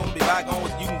bygones be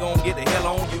bygones, you can go and get the hell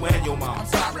on you and your mom. I'm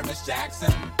sorry, Miss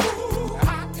Jackson. Ooh,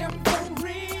 I am for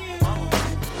real.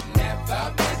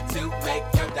 Never meant to make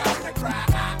your daughter cry.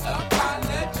 I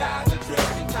apologize a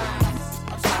trillion times.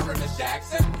 I'm sorry, Miss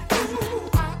Jackson. Ooh,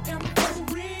 I am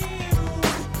for real.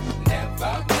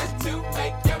 Never meant to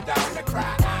make your daughter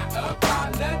cry. I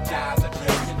apologize a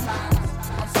trillion times.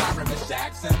 I'm sorry, Miss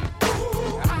Jackson.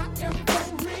 Ooh, I am for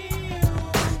real.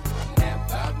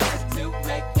 Never meant to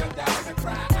make your daughter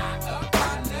cry. I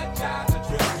apologize a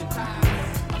trillion times.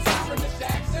 I'm sorry, Miss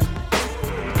Jackson.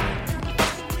 Ooh, I am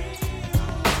for real.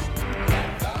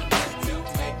 Never meant to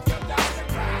make your daughter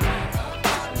cry. I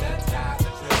apologize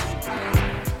a trillion times.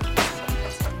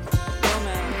 Yo,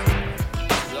 man.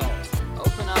 Yo,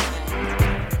 open up, man.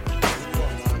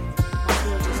 My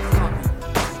girl just caught me.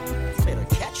 Better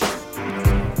catch her.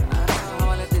 I don't know how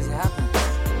I let this happen.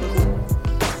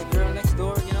 The girl next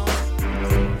door, you know,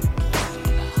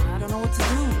 I don't know what to do.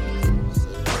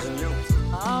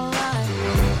 Alright.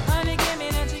 Honey came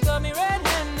in and she got me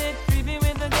red-handed, creepy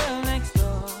with the girl next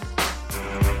door.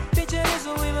 Picture this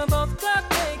when we were both caught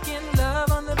making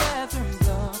love on the bathroom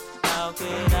floor. How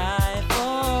could I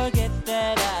forget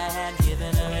that I had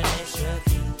given her an extra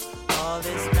key? All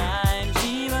this time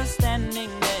she was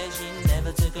standing there, she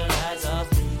never took her eyes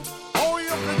off me. Oh, you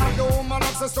can the woman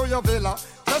access to your villa.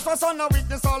 Just for son of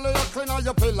weakness, all of your clean on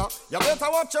your pillar. You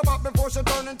better watch your back before she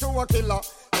turn into a killer.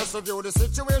 Just review the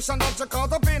situation that you call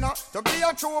the winner. To be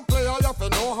a true player, you have to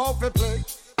know how to play.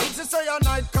 If she say a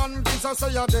night, convince her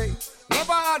say a day.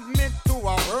 Never admit to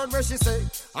a word where she say.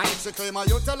 And if she claim her,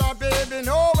 you tell her, baby,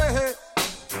 no way.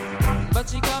 But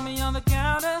she caught me on the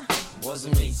counter.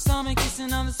 Wasn't me. Saw me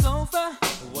kissing on the sofa.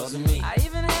 Wasn't me. I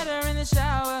even had her in the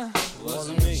shower.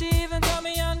 Wasn't me. She even caught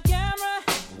me on camera.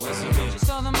 Wasn't me. She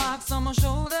saw the marks on my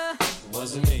shoulder.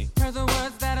 Wasn't me. Heard the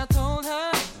words that I told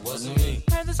her. Wasn't me.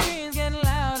 Heard the screams getting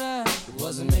louder.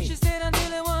 Wasn't me. She stayed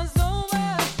until it was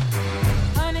over.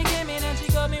 Honey came in and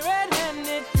she got me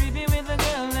red-handed, creepy with the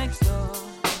girl next door.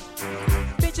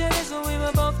 Picture this when we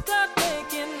were both caught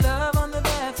making love on the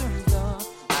bathroom floor.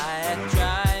 I had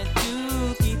tried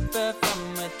to keep her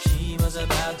from what she was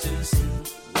about to see.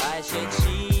 Why should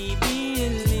she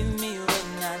believe me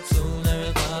when I told her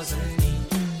it wasn't me?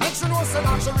 Make she know say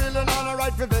that she really not a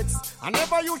right for vex. I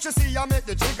never used to see you make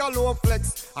the jigger low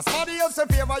flex. As somebody else in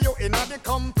favor you in the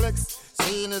complex.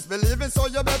 Seeing is believing, so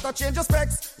you better change your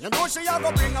specs. You know she a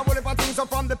go bring a whole heap of things up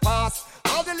from the past.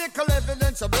 All the little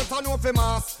evidence you better know for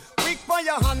mass. Quick for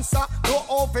your answer, no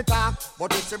off it up.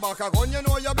 But if she back a gun, you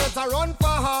know you better run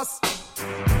fast.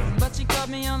 But she caught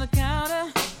me on the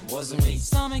counter. Wasn't me.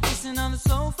 Saw me kissing on the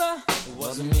sofa. It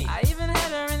wasn't me. I even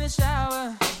had her in the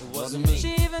shower. It wasn't me.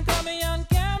 She even caught me on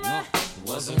camera. It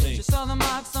wasn't me. She saw the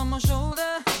marks on my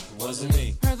shoulder. It wasn't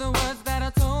me. Heard the words that I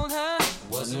told her. It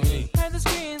wasn't me. Heard the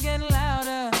screams getting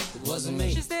louder. It wasn't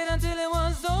me. She stayed until it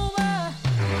was over.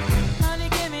 Honey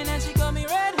came in and she caught me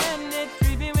red-handed,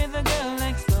 creepy with the girl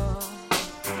next door.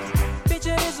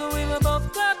 Picture this, we were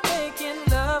both caught making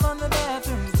love on the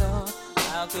bathroom door.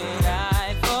 How could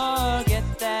I forget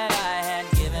that I had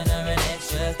given her an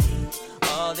extra key?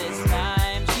 All this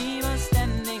time she was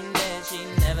standing there, she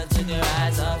never took her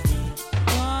eyes off me.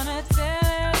 Wanna tell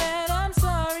her that I'm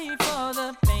sorry for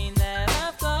the pain that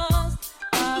I've caused.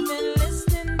 I've been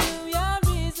listening to your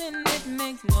reason, it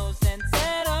makes no sense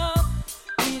at all.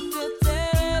 Need to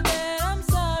tell her that I'm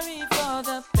sorry for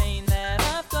the pain that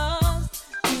I've caused.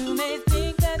 You may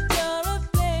think that you're a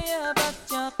player, but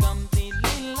you're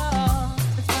completely lost.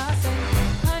 That's why I say,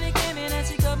 honey came in and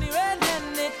she got me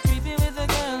red-handed, creepy with the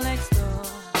girl next door.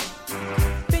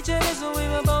 Picture this, we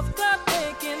were both caught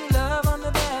making love on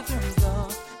the bathroom door.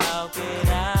 How could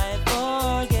I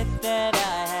forget that I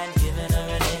had given her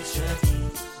an extra key?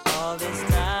 All this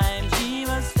time she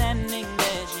was standing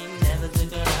there, she never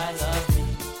took her eyes off me.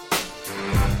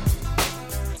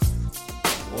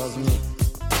 It wasn't me.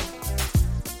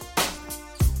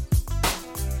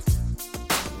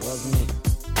 It wasn't me.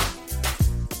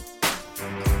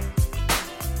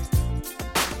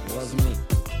 It wasn't me.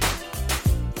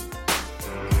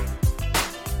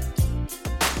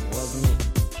 It wasn't me.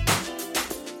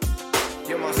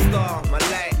 You're my star, my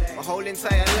light, my whole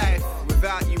entire life.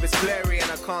 Without you it's blurry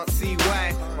and I can't see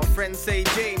why. My friends say,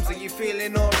 James, are you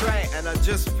feeling alright? And I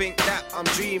just think that I'm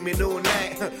dreaming all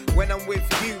night. When I'm with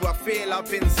you I feel I've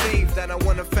been saved. And I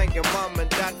wanna thank your mum and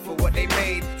dad for what they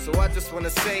made. So I just wanna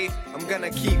say, I'm gonna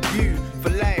keep you for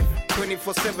life,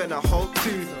 24/7 I hope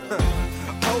to.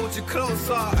 Hold you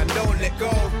closer and don't let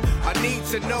go. I need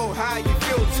to know how you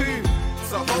feel too.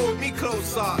 So hold me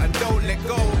closer and don't let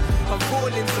go. I'm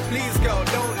falling, so please girl,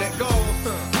 don't let go.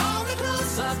 Hold me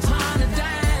closer, time to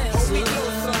dance. Hold me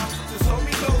closer, just hold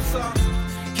me closer.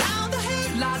 Count the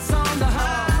headlights on the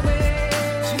highway.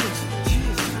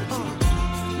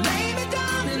 Lay me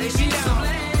down in the sheets of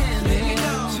land. Lay me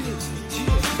down.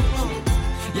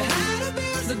 You had a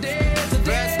bills a day to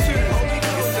Verse 2, hold me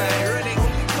closer, ironic.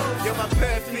 You're my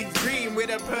perfect dream with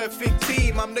a perfect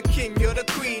team. I'm the king, you're the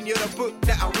queen, you're the book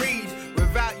that I read.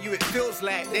 Without you it feels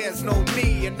like there's no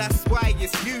me. And that's why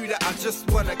it's you that I just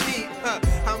wanna keep.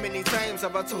 How many times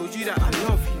have I told you that I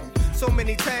love you? So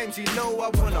many times you know I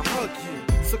wanna hug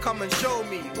you. So come and show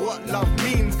me what love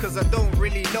means. Cause I don't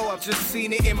really know, I've just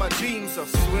seen it in my dreams, I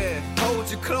swear. Hold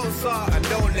you closer and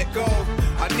don't let go.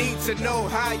 I need to know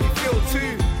how you feel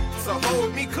too. So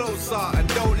hold me closer and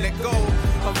don't let go.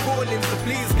 I'm falling, so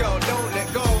please girl, don't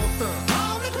let go.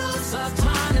 Hold me closer,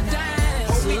 time to dance.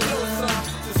 Hold me closer,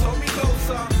 just hold me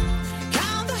closer.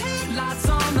 Count the headlights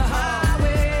on the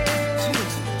highway.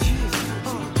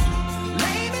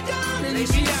 Lay me down in the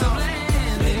sheets of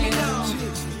land. Lay me down.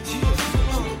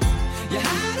 You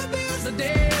had a bills a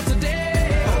day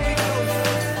today. Hold me closer,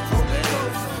 hold me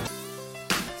closer.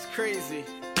 It's crazy.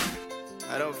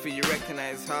 I don't feel you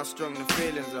recognize how strong the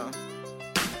feelings are.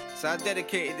 So I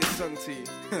dedicated this song to you.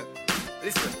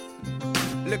 Listen.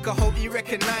 Look, I hope you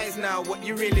recognize now what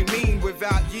you really mean.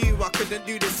 Without you, I couldn't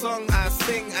do this song I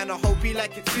sing. And I hope you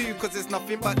like it too, cause it's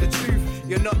nothing but the truth.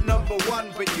 You're not number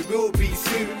one, but you will be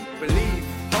soon. Believe,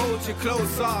 hold you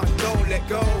closer, don't let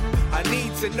go. I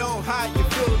need to know how you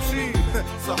feel too.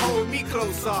 So hold me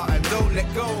closer and don't let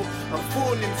go. I'm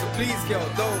falling, so please girl,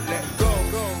 don't let go.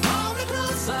 Hold me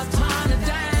closer, time to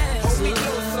dance. Hold me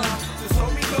closer, just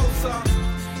hold me closer.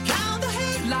 Count the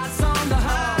headlights on the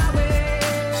highway.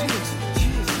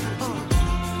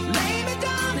 Lay me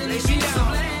down in the sheets of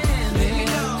land. Lay me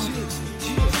down.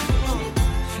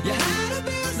 You had a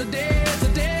bills a day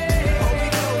today. Hold me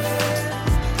closer.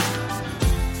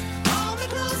 Hold me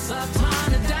closer, time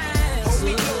to dance. Hold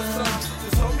me closer,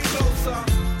 just hold me closer.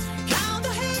 Count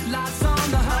the headlights on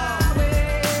the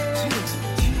highway.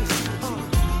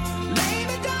 Lay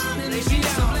me down in the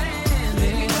sheets of land.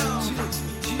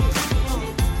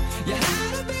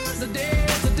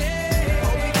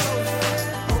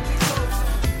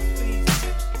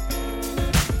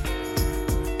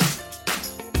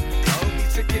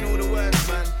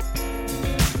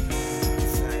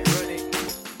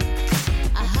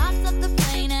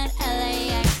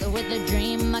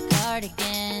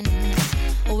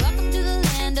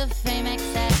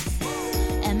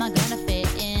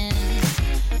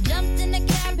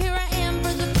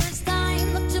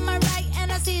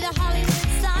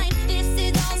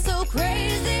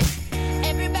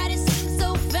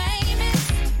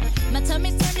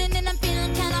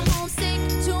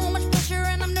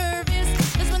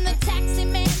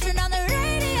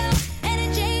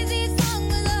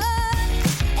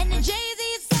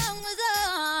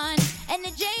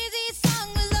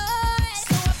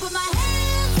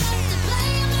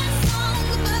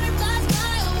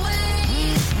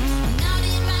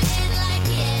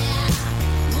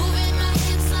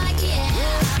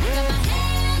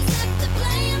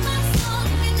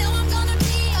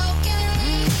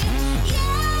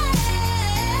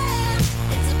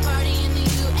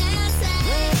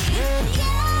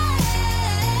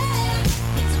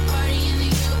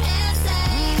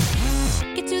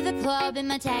 in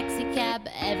my taxi cab,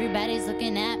 everybody's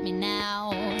looking at me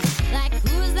now. Like,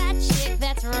 who's that chick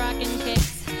that's rocking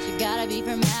kicks? She gotta be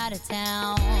from out of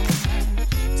town.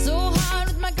 So hard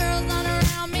with my girls not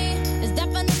around me. It's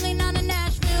definitely not a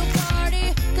Nashville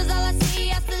party, 'cause all I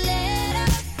see is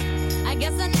stilettos. I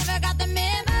guess I never got the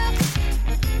memo.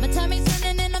 My tummy's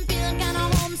turning and I'm feeling kinda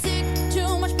homesick.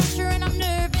 Too much pressure and I'm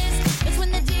nervous. It's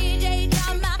when the DJ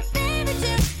dropped my favorite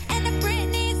tune, and the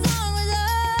Britney song was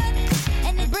on.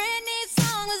 And the Britney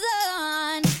song was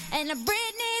on. And the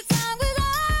Britney song was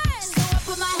on. So I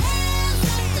put my hands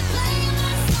up to play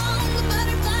my song. The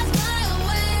butterflies fly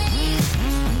away.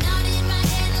 Not in my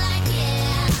head like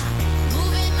yeah.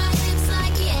 Moving my hips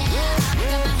like yeah. I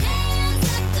got my hands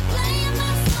up to play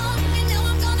my song. You know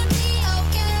I'm gonna be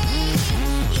okay.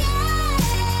 Yeah.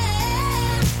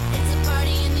 It's a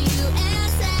party in the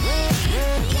USA.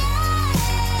 Yeah.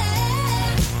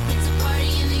 It's a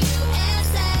party in the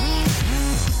USA.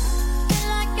 Feel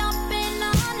like I've been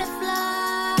on a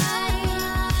flight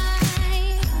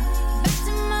back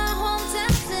to my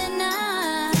hometown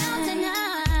tonight.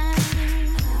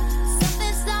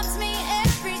 Something stops me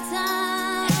every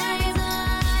time.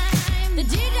 The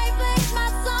DJ plays my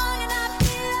song and I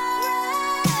feel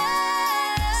alright.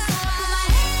 So I put my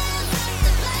hands up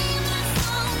to play my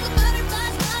song. The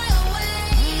butterflies fly away.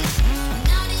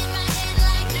 Not in my head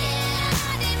like yeah.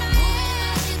 Moving my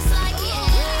hips like yeah.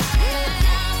 Got my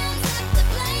hands up to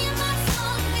play my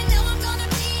song. You know I'm gonna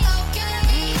be okay.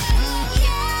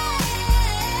 Yeah.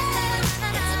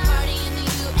 It's a party in the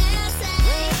USA.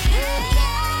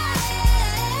 Yeah.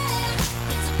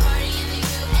 It's a party in the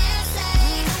USA.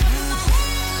 I put my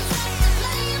hands up to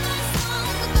play my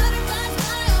song. The butterflies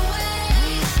fly away.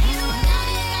 Not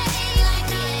in my head like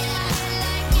yeah.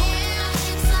 Moving my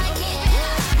hips like yeah.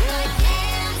 Got my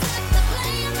hands up to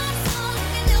play my song.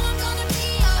 You know I'm gonna be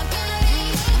okay.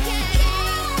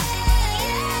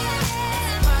 It's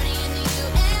a party in the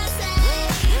USA. It's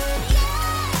a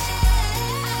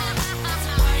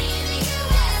party in the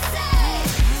USA.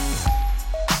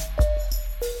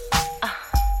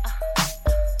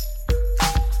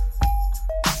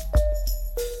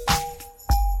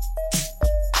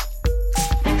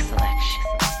 Next selection.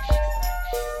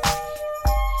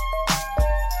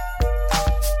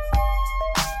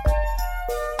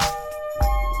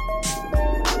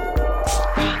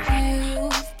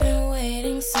 You've been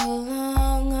waiting so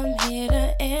long, I'm here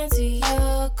to answer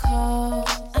your call.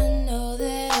 I know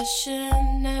that I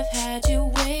shouldn't have had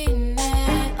you waiting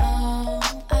at all.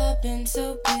 I've been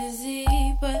so busy,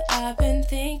 but I've been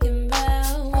thinking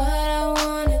about what I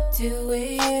wanna do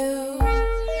with you.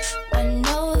 I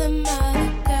know them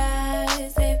other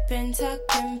guys, they've been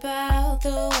talking about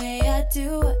the way I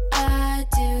do what I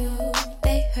do.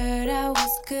 They heard I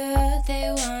was good,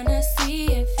 they wanna see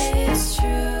if it's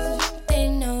true. They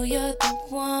know you're the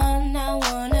one I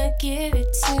wanna give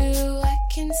it to. I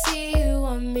can see you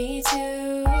want me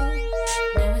too.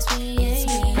 Now it's me and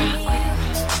you.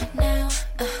 Now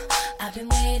I've been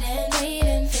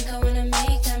waiting, think I wanna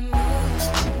make that move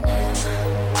now.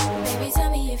 Baby, tell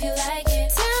me if you like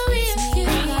it. Tell me if you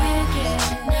like it.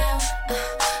 Now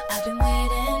I've been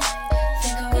waiting,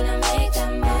 think I wanna make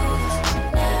that move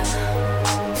now.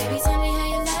 Baby, tell me how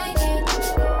you like it.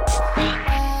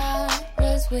 I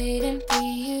was waiting for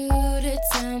you to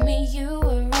tell me you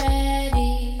were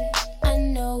ready. I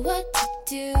know what to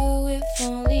do if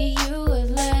only you would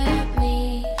let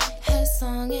me. As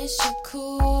long as you're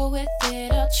cool with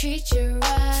it, I'll treat you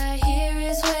right. Here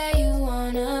is where you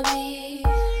wanna be.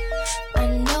 I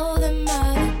know them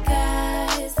other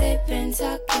guys, they've been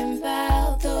talking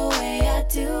about the way I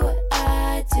do what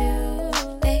I do.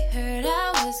 They heard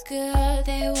I was good,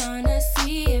 they wanna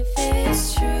see if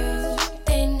it's true.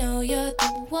 They know you're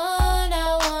the one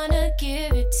I wanna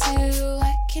give it to.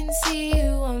 I can see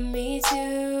you want me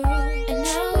too. And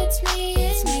now it's me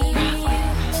and you.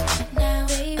 Now,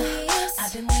 baby,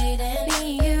 I've been waiting.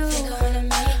 Think I wanna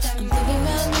make that move.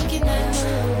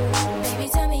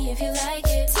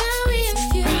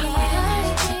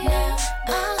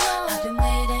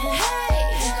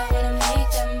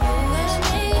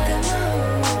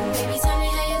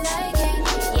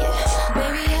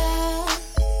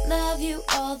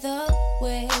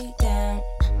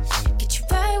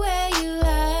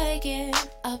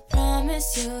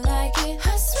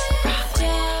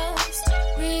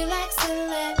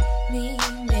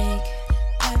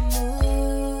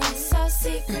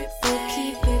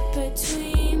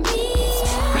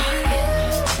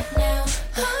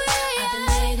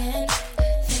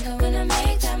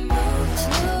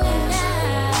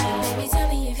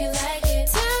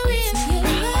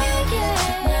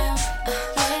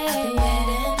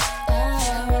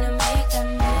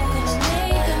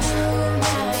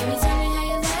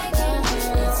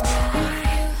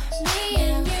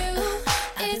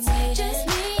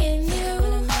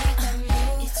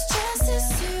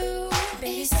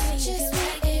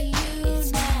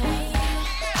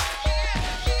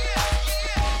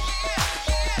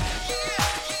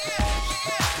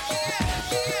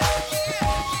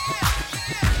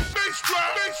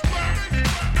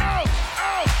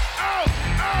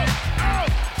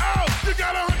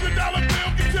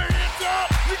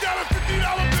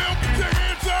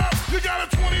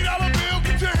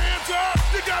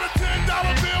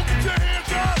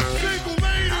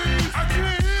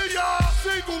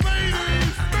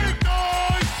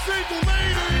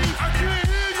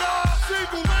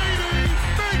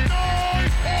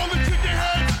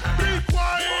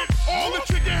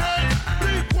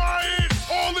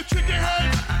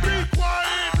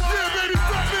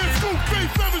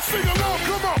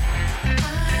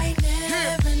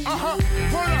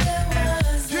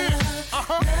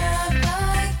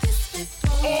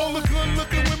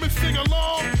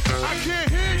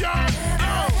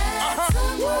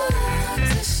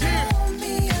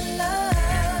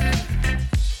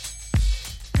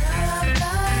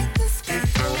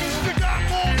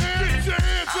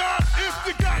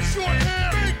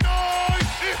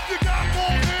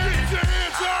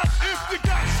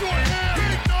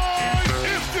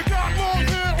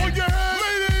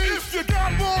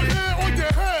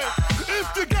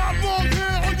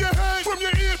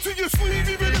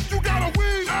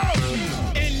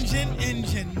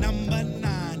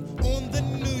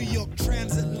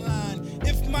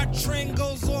 train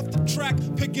goes off the track,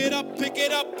 pick it up, pick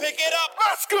it up, pick it up.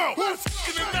 Let's go. Who's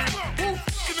in the night? Who in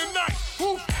the night?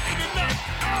 Who in the night?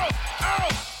 Out,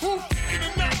 out. Who in the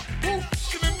night? Who in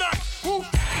the night? Who in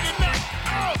the night?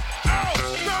 Out, out.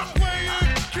 Stop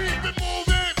playing, keep it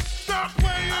moving. Stop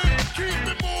playing, keep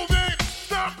it moving.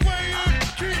 Stop playing,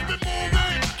 keep it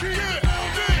moving. Keep it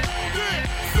moving, moving.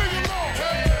 Sing along.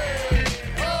 Hey,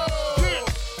 oh, yeah.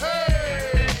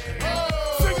 Hey,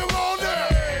 oh. Sing along now.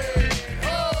 Hey,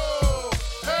 oh,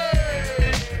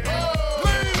 hey, oh.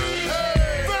 Ladies,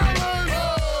 fellas,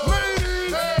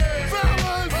 ladies,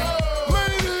 fellas,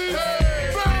 ladies,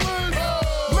 fellas,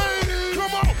 ladies.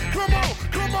 Come on, come on,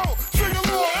 come on. Sing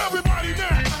along, everybody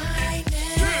now. I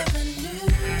never knew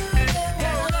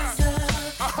there was a love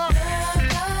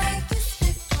like this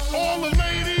before. All the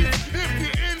ladies, if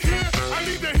you're in here, I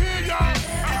need to hear y'all.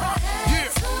 Yeah.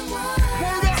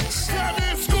 Word up,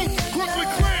 Batman Scoop, Brooklyn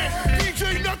Clan, DJ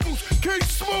Knuckles, K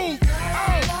Smooth.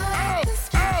 Out, out,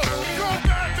 out. Go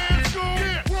Batman Scoop.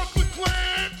 Yeah. Brooklyn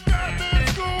Clan, Batman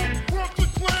Scoop, Brooklyn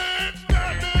Clan,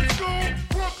 Batman Scoop,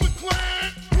 Brooklyn Clan,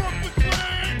 Brooklyn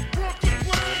Clan, Brooklyn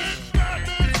Clan,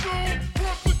 Batman Scoop,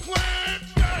 Brooklyn Clan,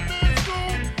 Batman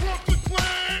Scoop, Brooklyn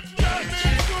Clan,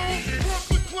 Batman Scoop,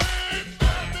 Brooklyn Clan,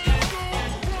 Batman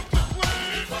Scoop, Brooklyn Clan.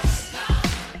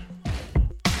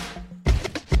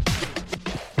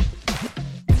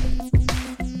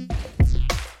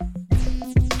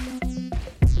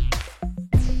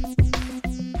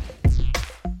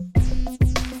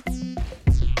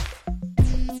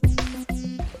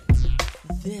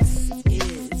 This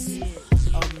is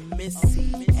a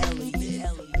Missy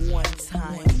Elliott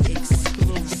one-time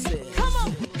exclusive. Come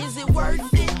on, is it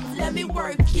worth it? Let me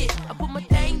work it. I put my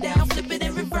thing down, flip it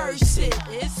and reverse it.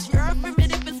 It's your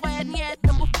primitive, it's why I need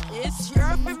number. It's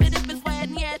your primitive, it's why I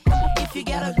need number. If you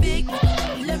got a big,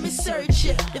 let me search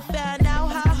it to find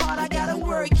out how hard I gotta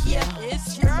work. Yeah,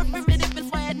 it's your primitive, it's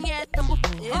why I need number.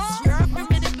 It's your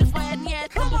primitive, it's why I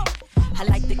need number. I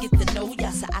like to get to know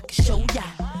ya so I can show ya.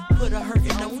 Put a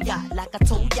hurtin' on ya like I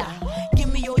told ya.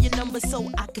 Give me all your numbers so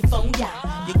I can phone ya.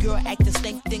 Your girl actin'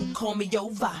 stink, then call me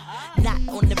over. Not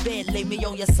on the bed, lay me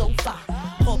on your sofa.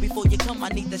 Call before you come, I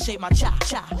need to shave my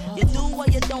cha-cha. You do or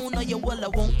you don't, or you will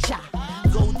or won't cha.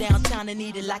 Go downtown and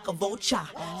eat it like a vulture.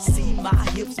 See my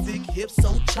hips, big hips,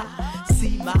 so cha.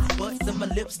 See my butts and my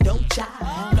lips, don't cha.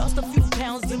 Lost a few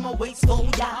pounds in my waist, oh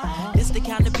yeah. This the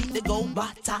kind of beat that go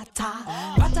ba-ta-ta.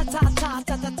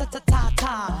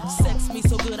 Ba-ta-ta-ta-ta-ta-ta-ta-ta. Sex me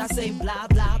so good I say blah,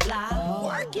 blah, blah.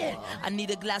 Work it, I need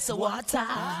a glass of water.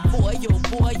 Boy, oh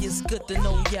boy, it's good to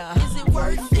know ya. Is it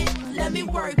worth it? Let me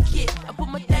work it. I put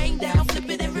my thing down, flip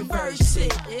it and reverse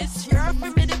it. It's your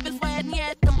primitive, it's why I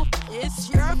need number. It's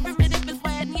your primitive, it's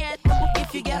why I need number.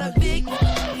 If you got a big,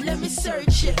 let me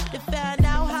search it to find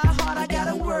out how hard I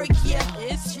gotta work. Yeah,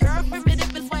 it's your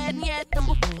primitive, it's why I need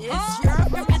number. It's your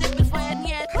primitive, it's why I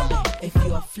need number. If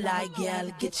you're a fly gal,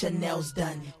 get your nails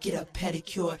done, get a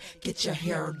pedicure, get your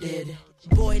hair did.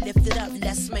 Boy, lift it up,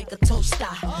 let's make a toaster.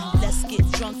 Let's get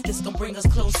drunk, this gon' bring us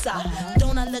closer.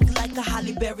 Don't I look like a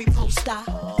Holly Berry poster?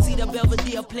 See the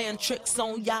Belvedere playing tricks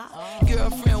on ya.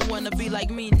 Girlfriend wanna be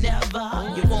like me, never.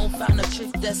 You won't find a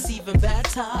chick that's even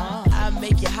better. I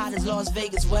make you hot as Las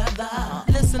Vegas weather.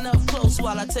 Listen up close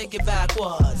while I take it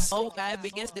backwards. Okay,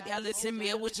 begins to listen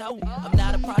me what you want. I'm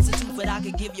not a prostitute, but I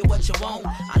can give you what you want.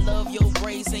 I love your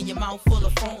braids and your mouth full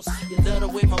of phones. You love the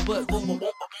way my butt boom, boom,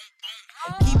 boom.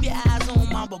 Keep your eyes on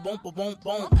my ba-boom.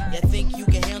 You think you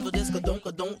can handle this, don't.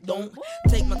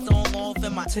 Take my thumb off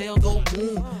and my tail go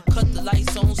boom. Cut the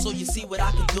lights on so you see what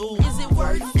I can do. Is it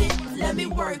worth it? Let me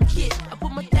work it. I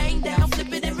put my thing down,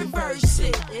 flip it and reverse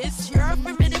it. It's your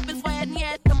primitive, it's why I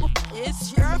need number.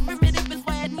 It's your primitive, it's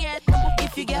why I need number.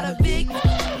 If you got a big,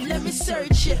 let me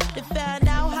search it to find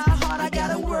out how hard I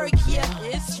gotta work. Yeah,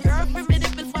 it's your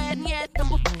primitive, it's why I need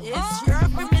number. It's your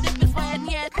primitive, it's why I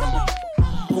need number.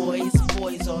 Boys,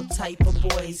 all type of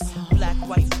boys. Black,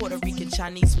 white, Puerto Rican,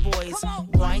 Chinese boys.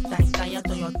 Wine, thang,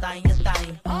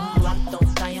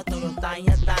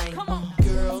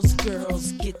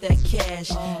 Girls, get that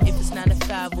cash. If it's 9 to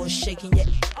 5 or shaking your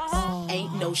ass,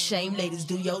 ain't no shame, ladies,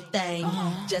 do your thing.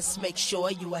 Just make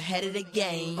sure you ahead of the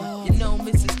game. You know,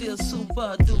 Missy still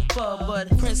super duper,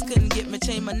 but Prince couldn't get me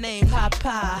change my name.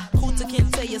 Papa, Hooter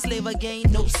can't tell you slave again,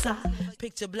 no sign.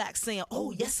 Picture black saying,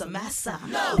 oh yes, I'm massa.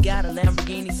 No. Got a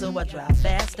Lamborghini, so I drive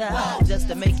faster. Just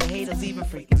to make the haters even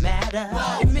freaking matter.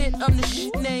 Admit I'm the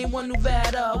shit, name one new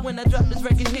batter. When I drop this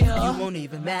record here, you won't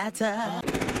even matter.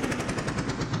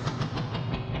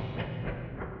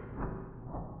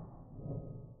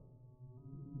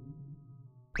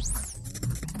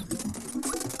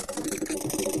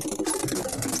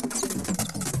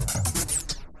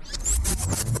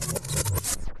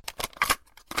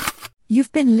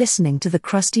 You've been listening to the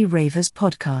Crusty Ravers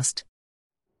podcast.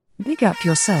 Big up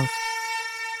yourself.